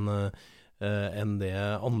da, enn det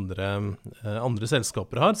andre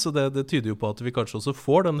selskaper har. Så det tyder jo på at vi kanskje også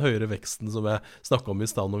får den høyere veksten som jeg snakket om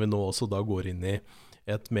i sted, når vi nå også da går inn i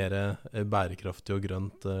et mer bærekraftig og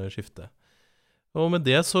grønt skifte. Og med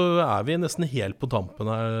det så vi nesten helt på tampen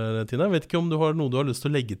her, Tina. Jeg vet ikke om du har noe du har lyst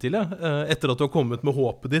til å legge til, etter at du har kommet med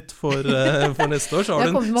håpet ditt for neste år, så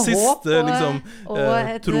har du en siste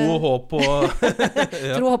tro og håp og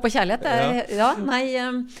Tro, håp og kjærlighet. Ja, nei,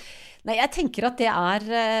 jeg tenker at det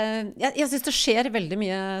jeg synes det skjer veldig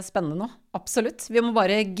mye spennende nå, absolutt. Vi må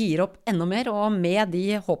bare gire opp enda mer, og med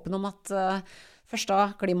de håpene om at først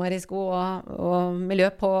da klimarisiko og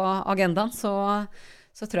miljø på agendaen, så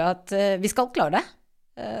tror jeg at vi skal klare det.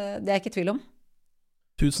 Det jeg ikke i tvil om.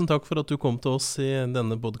 Tusen takk for at du kom til oss i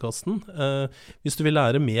denne podcasten. Hvis du vil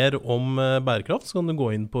lære mer om bærekraft, så kan du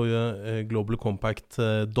gå inn på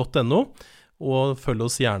globalcompact.no, og følg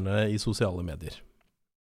oss gjerne i sosiale medier.